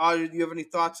with this audit, do you have any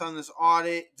thoughts on this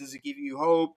audit? Does it give you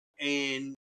hope?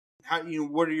 And how,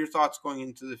 what are your thoughts going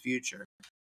into the future?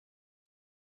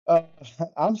 Uh,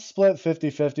 I'm split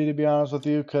 50-50 to be honest with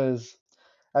you, because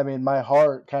I mean my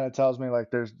heart kind of tells me like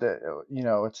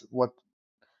it's what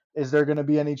is there going to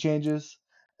be any changes?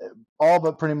 All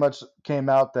but pretty much came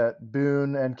out that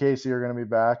Boone and Casey are going to be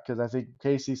back, because I think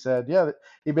Casey said, yeah,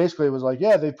 he basically was like,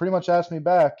 yeah, they pretty much asked me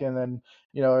back, and then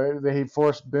he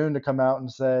forced Boone to come out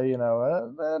and say,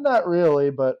 not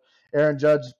really, but Aaron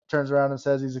Judge turns around and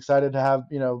says he's excited to have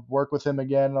work with him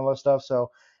again and all that stuff. So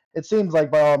it seems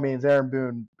like by all means Aaron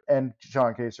Boone and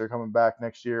Sean Casey are coming back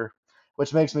next year,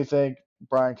 which makes me think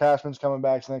Brian Cashman's coming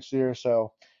back next year.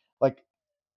 So like,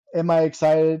 am I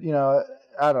excited?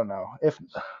 I don't know if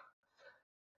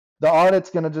the audit's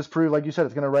going to just prove, like you said,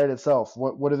 it's going to write itself.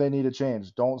 What do they need to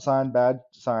change? Don't sign bad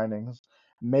signings.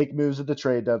 Make moves at the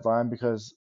trade deadline,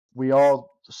 because we all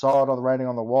saw it on the writing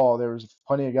on the wall. There was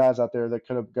plenty of guys out there that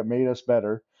could have made us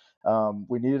better.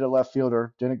 We needed a left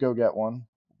fielder, didn't go get one.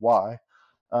 Why?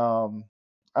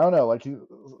 I don't know. Like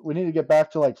we need to get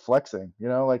back to like flexing.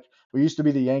 Like we used to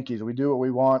be the Yankees. We do what we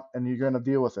want, and you're going to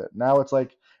deal with it. Now it's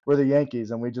like we're the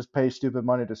Yankees, and we just pay stupid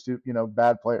money to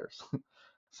bad players.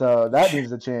 So that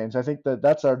needs to change. I think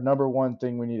that's our number one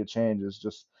thing we need to change is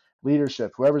just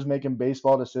leadership. Whoever's making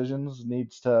baseball decisions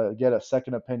needs to get a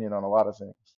second opinion on a lot of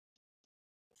things.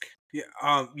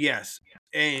 Yeah. Yes.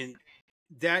 And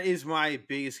that is my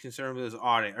biggest concern with this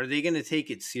audit. Are they going to take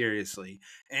it seriously?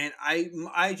 And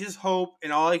I just hope,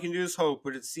 and all I can do is hope.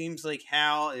 But it seems like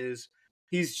Hal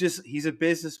he's a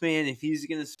businessman. If he's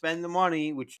going to spend the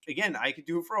money, which again I could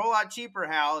do it for a whole lot cheaper,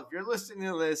 Hal. If you're listening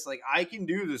to this, like I can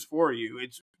do this for you.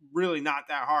 It's really not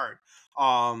that hard.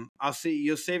 I'll see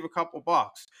you'll save a couple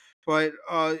bucks, but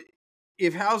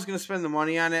if Hal's going to spend the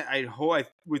money on it, I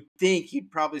would think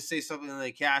he'd probably say something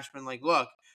like Cashman, like, "Look,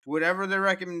 whatever the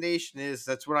recommendation is,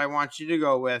 that's what I want you to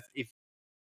go with. If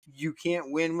you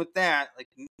can't win with that, like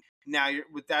now you're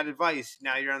with that advice,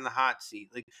 now you're on the hot seat."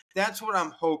 Like that's what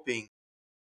I'm hoping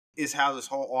is how this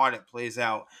whole audit plays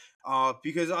out.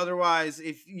 Because otherwise,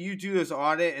 if you do this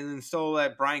audit and then still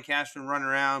let Brian Cashman run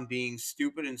around being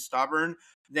stupid and stubborn,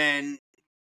 then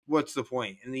what's the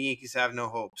point? And the Yankees have no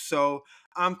hope. So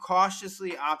I'm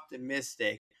cautiously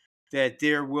optimistic that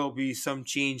there will be some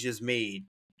changes made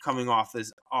coming off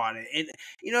this audit. And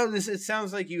this it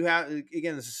sounds like you have,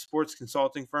 again, this is a sports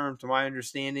consulting firm. To my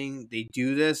understanding, they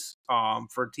do this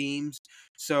for teams.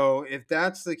 So if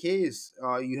that's the case,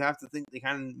 you have to think they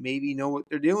kind of maybe know what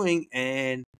they're doing,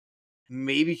 and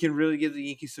maybe can really give the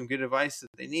Yankees some good advice that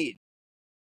they need.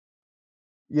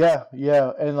 Yeah,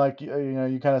 yeah, and like you know,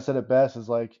 you kind of said it best. Is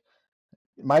like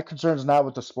my concern is not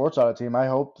with the sports audit team. I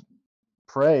hope,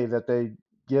 pray that they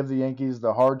give the Yankees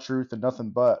the hard truth and nothing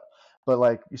but. But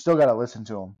like, you still got to listen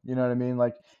to them. You know what I mean?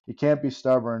 Like, you can't be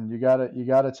stubborn. You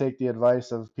gotta take the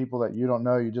advice of people that you don't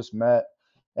know, you just met.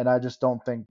 And I just don't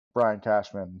think Brian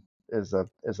Cashman is a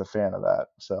fan of that.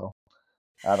 So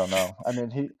I don't know. I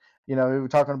mean, we were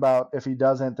talking about if he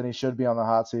doesn't, then he should be on the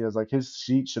hot seat. It's like his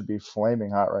seat should be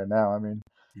flaming hot right now. I mean,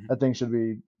 that thing should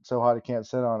be so hot he can't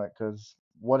sit on it because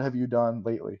what have you done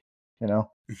lately? You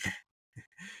know?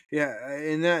 Yeah,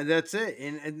 and that's it,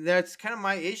 and that's kind of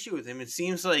my issue with him. It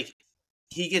seems like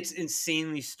he gets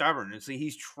insanely stubborn. It's like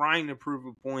he's trying to prove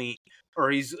a point,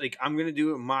 or he's like, "I'm gonna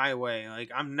do it my way. Like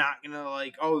I'm not gonna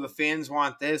like, oh, the fans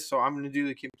want this, so I'm gonna do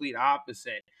the complete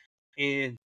opposite."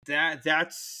 And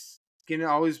that's gonna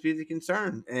always be the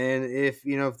concern. And if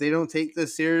they don't take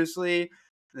this seriously,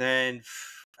 then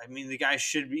I mean, the guy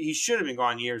should have been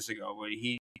gone years ago, but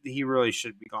he really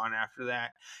should be gone after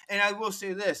that. And I will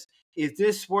say this: if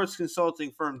this sports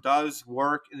consulting firm does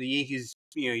work and the Yankees,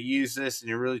 use this and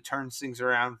it really turns things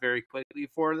around very quickly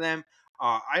for them,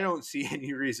 I don't see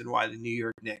any reason why the New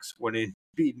York Knicks wouldn't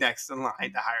be next in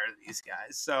line to hire these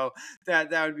guys. So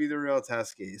that would be the real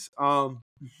test case. Are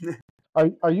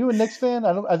you a Knicks fan?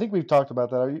 I think we've talked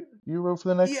about that. Are you root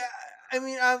for the Yeah, Knicks? I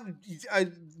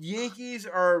mean, Yankees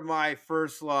are my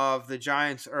first love. The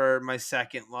Giants are my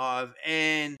second love,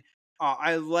 and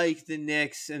I like the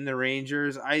Knicks and the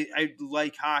Rangers. I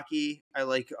like hockey. I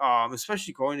like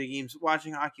especially going to games.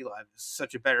 Watching hockey live is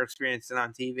such a better experience than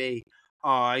on TV.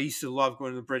 I used to love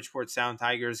going to the Bridgeport Sound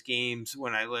Tigers games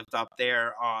when I lived up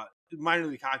there. Minor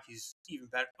league hockey's even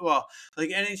better. Well, like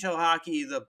NHL hockey,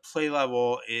 the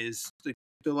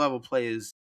level play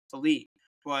is elite,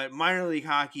 but minor league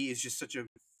hockey is just such a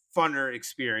funner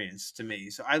experience to me.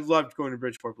 So I loved going to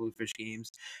Bridgeport Bluefish games.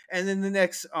 And then the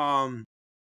next,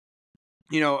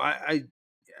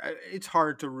 it's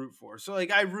hard to root for. So like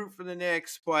I root for the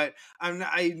Knicks, but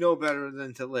I know better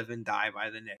than to live and die by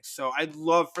the Knicks. So I'd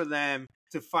love for them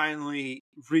to finally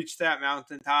reach that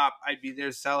mountaintop. I'd be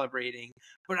there celebrating,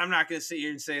 but I'm not going to sit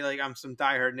here and say like I'm some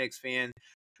diehard Knicks fan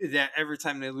that every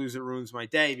time they lose it ruins my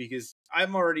day, because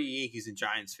I'm already a Yankees and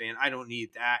Giants fan. I don't need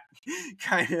that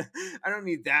kind of. I don't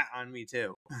need that on me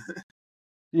too.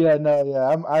 Yeah, no, yeah,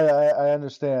 I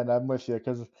understand. I'm with you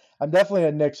because I'm definitely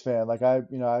a Knicks fan. Like I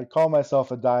call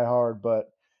myself a diehard,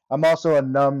 but I'm also a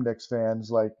numb Knicks fans.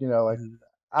 Like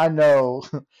I know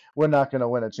we're not going to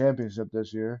win a championship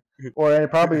this year, or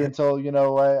probably until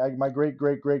my great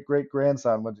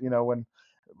grandson would when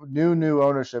new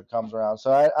ownership comes around.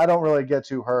 So I don't really get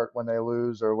too hurt when they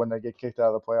lose or when they get kicked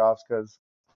out of the playoffs because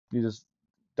you just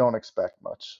don't expect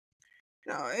much.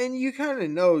 No, and you kind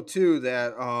of know too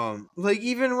that like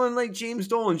even when like James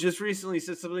Dolan just recently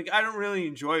said something like, I don't really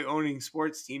enjoy owning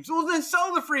sports teams. Well, then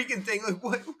sell the freaking thing. Like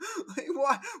what? Like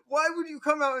why would you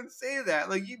come out and say that?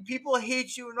 Like people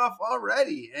hate you enough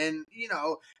already, and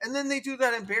and then they do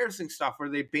that embarrassing stuff where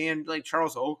they banned like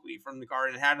Charles Oakley from the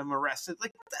Garden and had him arrested.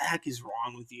 Like what the heck is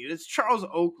wrong with you? It's Charles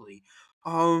Oakley.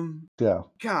 Yeah.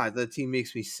 God, that team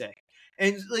makes me sick.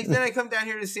 And like then I come down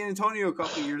here to San Antonio a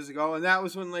couple years ago, and that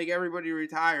was when like everybody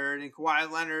retired and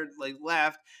Kawhi Leonard like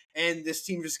left, and this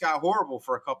team just got horrible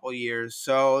for a couple years.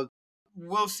 So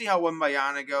we'll see how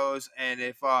Wembayana goes, and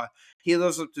if he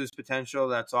lives up to his potential,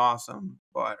 that's awesome.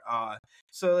 But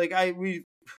so like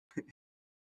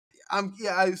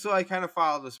so I kind of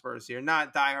follow the Spurs here.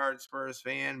 Not diehard Spurs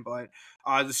fan, but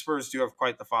the Spurs do have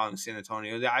quite the following in San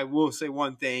Antonio. I will say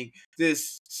one thing: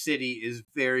 this city is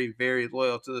very, very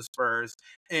loyal to the Spurs,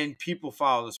 and people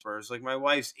follow the Spurs. Like my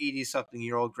wife's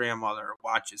 80-something-year-old grandmother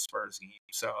watches Spurs games.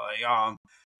 So like,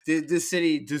 this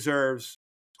city deserves,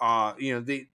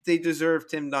 they deserve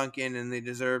Tim Duncan and they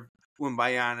deserve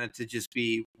Wimbayana to just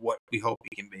be what we hope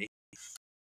he can be.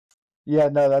 Yeah,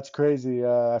 no, that's crazy.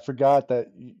 I forgot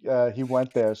that he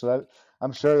went there. So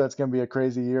I'm sure that's going to be a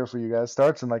crazy year for you guys.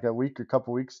 Starts in like a week or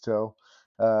couple weeks till.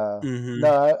 No,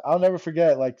 Mm-hmm. I'll never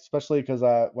forget. Like especially because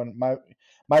when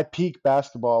my peak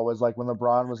basketball was like when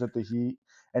LeBron was at the Heat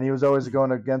and he was always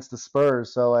going against the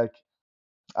Spurs. So like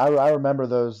I remember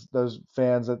those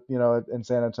fans in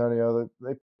San Antonio that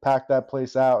they packed that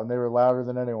place out and they were louder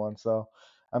than anyone. So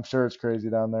I'm sure it's crazy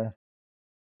down there.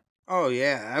 Oh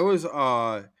yeah, I was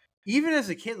even as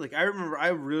a kid, like I remember I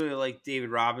really liked David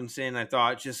Robinson. I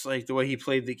thought just like the way he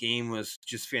played the game was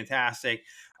just fantastic.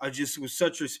 I just was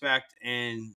such respect,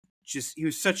 and just he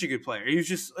was such a good player. He was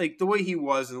just like the way he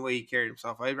was and the way he carried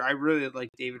himself. I really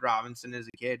liked David Robinson as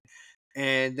a kid.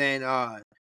 And then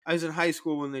I was in high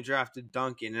school when they drafted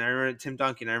Duncan, and I remember Tim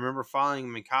Duncan. I remember following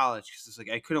him in college because it's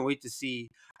like I couldn't wait to see.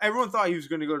 Everyone thought he was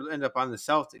going to end up on the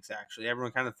Celtics. Actually,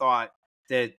 everyone kind of thought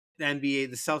that the NBA,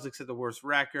 the Celtics had the worst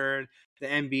record. The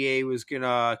NBA was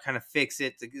gonna kind of fix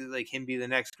it to like him be the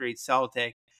next great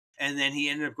Celtic, and then he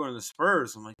ended up going to the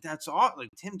Spurs. I'm like, that's all. Like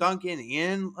Tim Duncan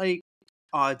and like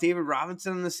David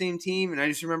Robinson on the same team, and I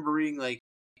just remember reading like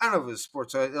I don't know if it was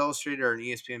Sports Illustrated or an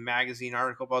ESPN magazine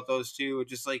article about those two. It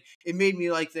just like it made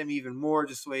me like them even more,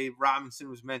 just the way Robinson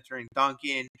was mentoring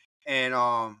Duncan, and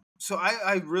so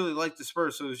I really liked the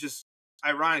Spurs. So it was just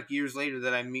ironic years later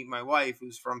that I meet my wife,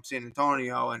 who's from San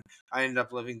Antonio, and I ended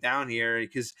up living down here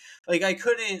because like I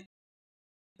couldn't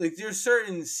like there's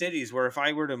certain cities where if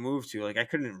I were to move to, like I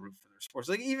couldn't root for their sports.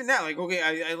 Like even now, like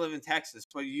okay, I live in Texas,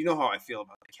 but you know how I feel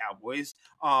about the Cowboys.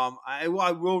 I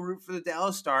will root for the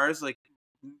Dallas Stars. Like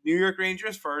New York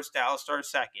Rangers first, Dallas Stars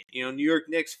second. You know, New York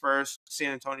Knicks first,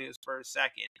 San Antonio Spurs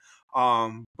second.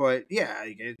 But yeah,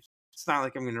 like, it's not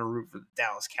like I'm gonna root for the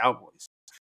Dallas Cowboys.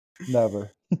 Never,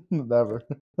 never.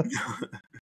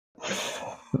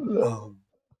 um,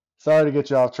 Sorry to get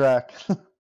you off track.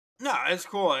 No, it's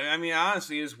cool. I mean,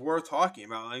 honestly, it's worth talking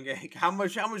about. Like, how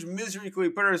much misery can we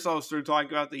put ourselves through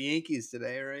talking about the Yankees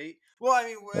today, right? Well, I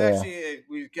mean, Yeah.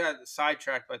 we got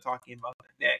sidetracked by talking about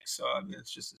the Knicks, so I mean,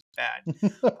 it's just as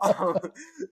bad.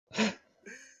 Um,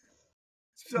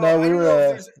 so No, I we don't were. know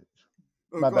if there's.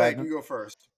 Oh, My go ahead. bad. You go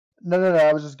first. No, no, no.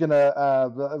 I was just gonna. I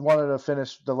wanted to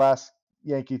finish the last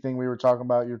Yankee thing we were talking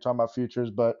about. You were talking about futures,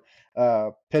 but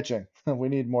pitching. We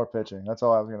need more pitching. That's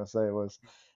all I was gonna say was,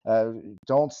 uh,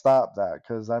 don't stop that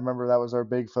because I remember that was our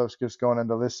big focus going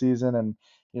into this season, and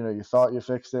you thought you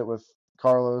fixed it with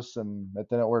Carlos, and it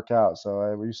didn't work out.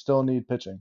 So we still need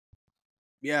pitching.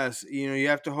 Yes, you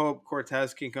have to hope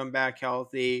Cortez can come back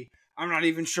healthy. I'm not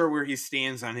even sure where he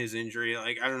stands on his injury.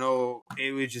 Like I don't know,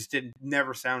 it was just did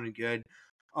never sounded good.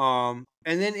 And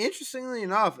then interestingly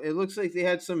enough, it looks like they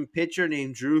had some pitcher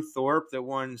named Drew Thorpe that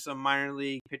won some minor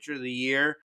league pitcher of the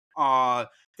year. Uh,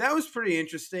 that was pretty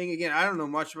interesting. Again, I don't know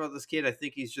much about this kid. I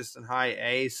think he's just in high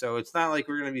A, so it's not like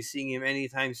we're going to be seeing him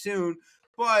anytime soon.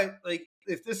 But like,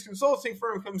 if this consulting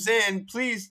firm comes in,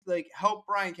 please like help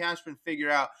Brian Cashman figure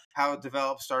out how to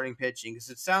develop starting pitching because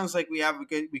it sounds like we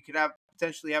could have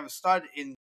potentially have a stud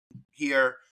in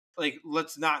here. Like,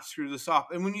 let's not screw this up.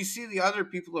 And when you see the other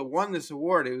people that won this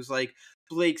award, it was like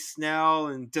Blake Snell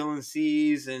and Dylan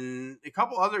Cease and a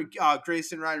couple other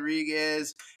Grayson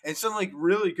Rodriguez and some like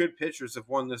really good pitchers have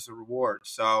won this award.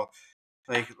 So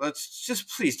like, let's just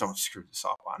please don't screw this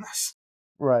up on us.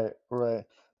 Right, right.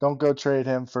 Don't go trade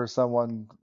him for someone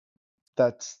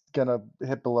that's gonna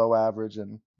hit below average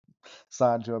and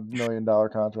sign to $1 million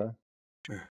contract.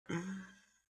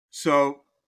 So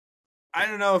I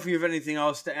don't know if you have anything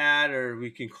else to add, or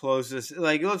we can close this.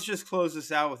 Like, let's just close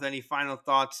this out with any final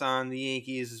thoughts on the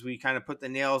Yankees as we kind of put the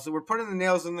nails. We're putting the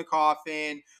nails in the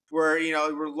coffin. We're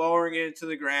lowering it into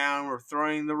the ground. We're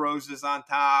throwing the roses on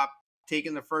top,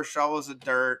 taking the first shovels of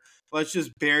dirt. Let's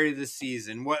just bury the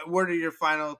season. What are your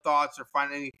final thoughts or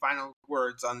any final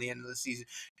words on the end of the season?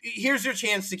 Here's your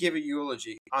chance to give a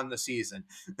eulogy on the season.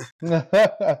 No,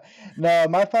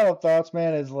 my final thoughts,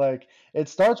 man, is like it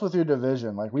starts with your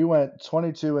division. Like we went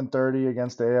 22-30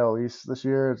 against the AL East this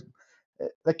year.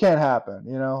 That can't happen,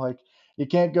 Like you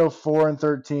can't go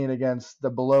 4-13 against the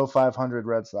below 500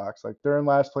 Red Sox. Like they're in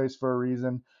last place for a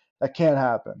reason. That can't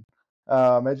happen.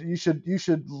 You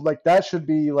should like that should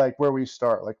be like where we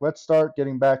start. Like let's start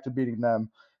getting back to beating them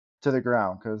to the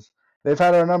ground because they've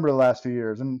had our number the last few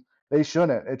years and they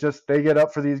shouldn't. It just they get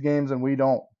up for these games and we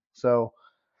don't. So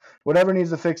whatever needs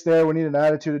to fix there, we need an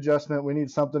attitude adjustment. We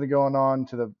need something going on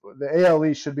to the AL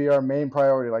East should be our main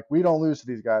priority. Like we don't lose to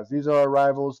these guys. These are our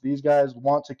rivals. These guys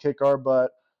want to kick our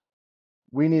butt.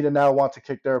 We need to now want to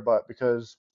kick their butt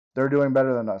because they're doing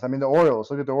better than us. I mean, the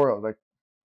Orioles. Look at the Orioles. Like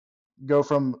go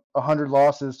from 100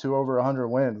 losses to over 100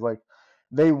 wins. Like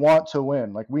they want to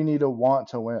win. Like we need to want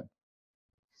to win.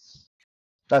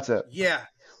 That's it. Yeah,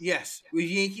 yes. The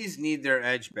Yankees need their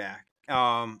edge back.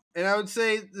 And I would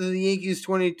say the Yankees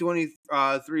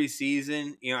 2023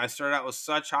 season, I started out with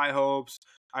such high hopes.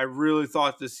 I really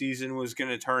thought the season was going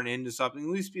to turn into something, at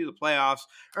least be the playoffs.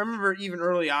 I remember even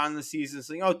early on in the season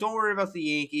saying, oh, don't worry about the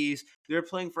Yankees. They're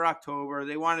playing for October.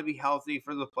 They want to be healthy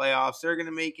for the playoffs. They're going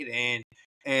to make it in.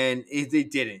 And they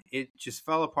didn't. It just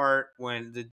fell apart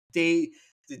when the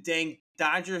dang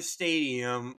Dodger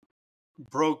Stadium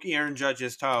broke Aaron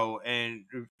Judge's toe and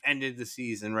ended the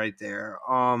season right there.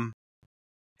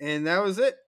 And that was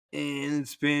it. And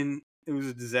it was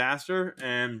a disaster.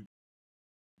 And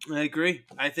I agree.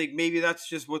 I think maybe that's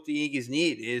just what the Yankees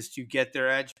need is to get their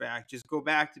edge back. Just go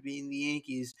back to being the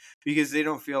Yankees because they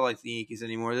don't feel like the Yankees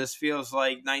anymore. This feels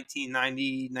like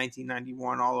 1990,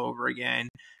 1991 all over again.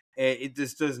 It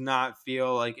just does not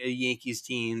feel like a Yankees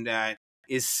team that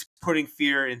is putting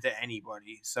fear into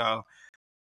anybody. So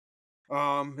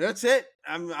that's it.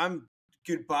 I'm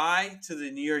goodbye to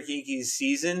the New York Yankees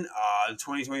season.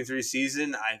 2023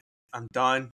 season. I'm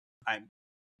done.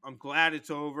 I'm glad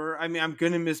it's over. I mean, I'm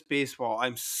gonna miss baseball.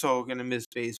 I'm so gonna miss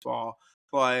baseball,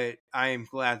 but I am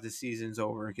glad the season's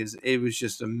over because it was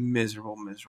just a miserable,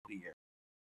 miserable year.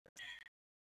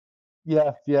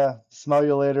 Yeah, yeah. Smell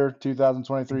you later,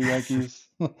 2023 Yankees.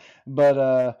 But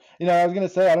I was gonna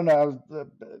say, I don't know.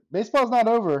 Baseball's not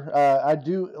over. I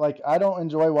do like. I don't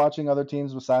enjoy watching other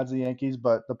teams besides the Yankees,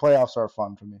 but the playoffs are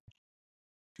fun for me.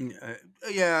 Yeah,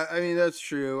 yeah, I mean that's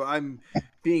true. I'm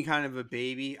being kind of a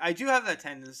baby. I do have that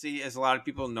tendency, as a lot of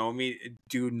people know me,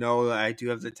 do know that I do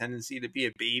have the tendency to be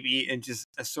a baby and just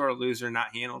a sort of loser,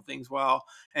 not handle things well,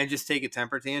 and just take a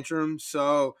temper tantrum.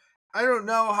 So I don't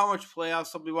know how much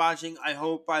playoffs I'll be watching. I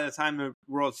hope by the time the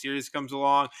World Series comes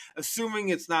along, assuming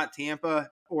it's not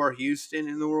Tampa or Houston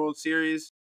in the World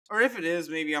Series, or if it is,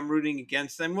 maybe I'm rooting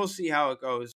against them. We'll see how it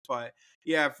goes, but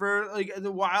yeah, for like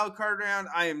the wild card round,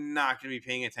 I am not going to be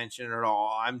paying attention at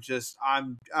all. I'm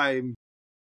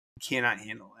cannot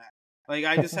handle that. Like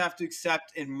I just have to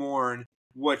accept and mourn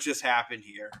what just happened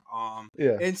here.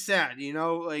 Yeah. It's sad,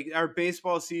 like our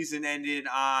baseball season ended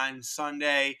on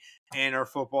Sunday and our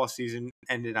football season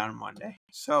ended on Monday.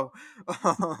 So,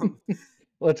 um,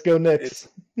 Let's go it's Knicks.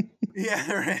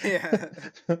 yeah, right, yeah.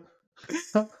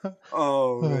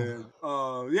 Oh man.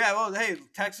 Yeah. Well, hey,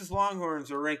 Texas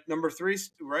Longhorns are ranked number 3,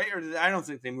 right? I don't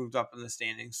think they moved up in the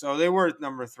standings, so they were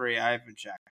number 3. I haven't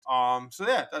checked. So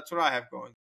yeah, that's what I have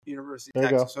going. University of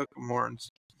There you Texas go. Hook'em Horns.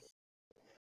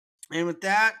 And with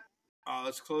that,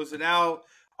 let's close it out.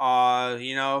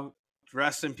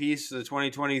 Rest in peace to the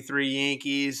 2023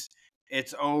 Yankees.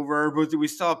 It's over, but we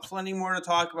still have plenty more to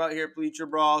talk about here at Bleacher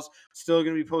Brawls. Still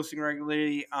going to be posting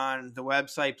regularly on the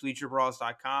website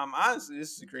bleacherbrawls.com. Honestly,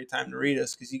 this is a great time to read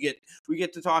us because we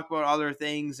get to talk about other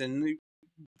things and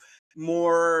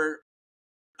more.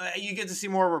 You get to see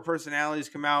more of our personalities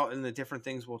come out and the different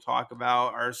things we'll talk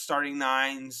about. Our starting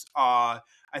nines, I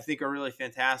think, are really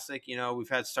fantastic. We've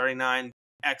had starting 9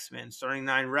 X-Men, starting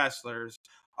 9 wrestlers,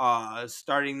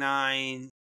 starting 9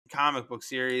 comic book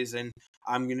series, and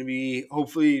I'm gonna be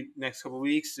hopefully next couple of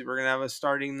weeks we're gonna have a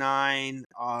starting 9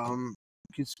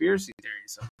 conspiracy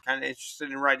theories. I'm kind of interested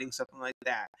in writing something like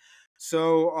that.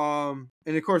 So,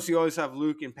 and of course, you always have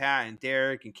Luke and Pat and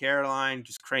Derek and Caroline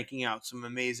just cranking out some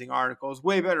amazing articles,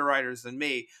 way better writers than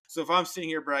me. So, if I'm sitting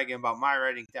here bragging about my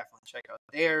writing, definitely check out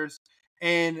theirs.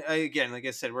 And again, like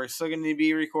I said, we're still going to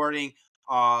be recording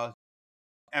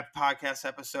podcast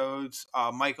episodes.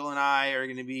 Michael and I are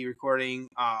going to be recording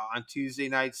on Tuesday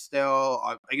nights still.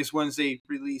 I guess Wednesday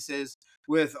releases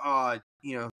with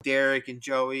Derek and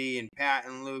Joey and Pat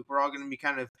and Luke. We're all going to be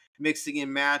kind of mixing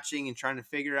and matching and trying to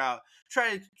figure out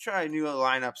try new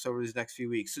lineups over these next few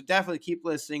weeks. So definitely keep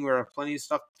listening. We have plenty of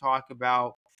stuff to talk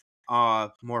about.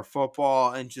 More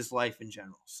football and just life in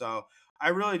general. So I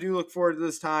really do look forward to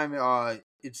this time.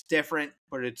 It's different,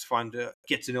 but it's fun to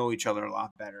get to know each other a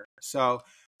lot better. So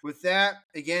with that,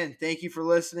 again, thank you for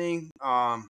listening.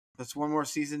 That's one more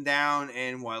season down,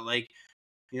 and only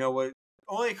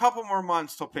a couple more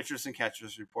months till pitchers and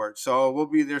catchers report. So we'll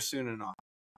be there soon enough.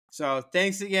 So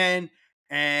thanks again,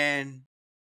 and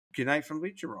good night from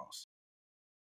Bleacher Rolls.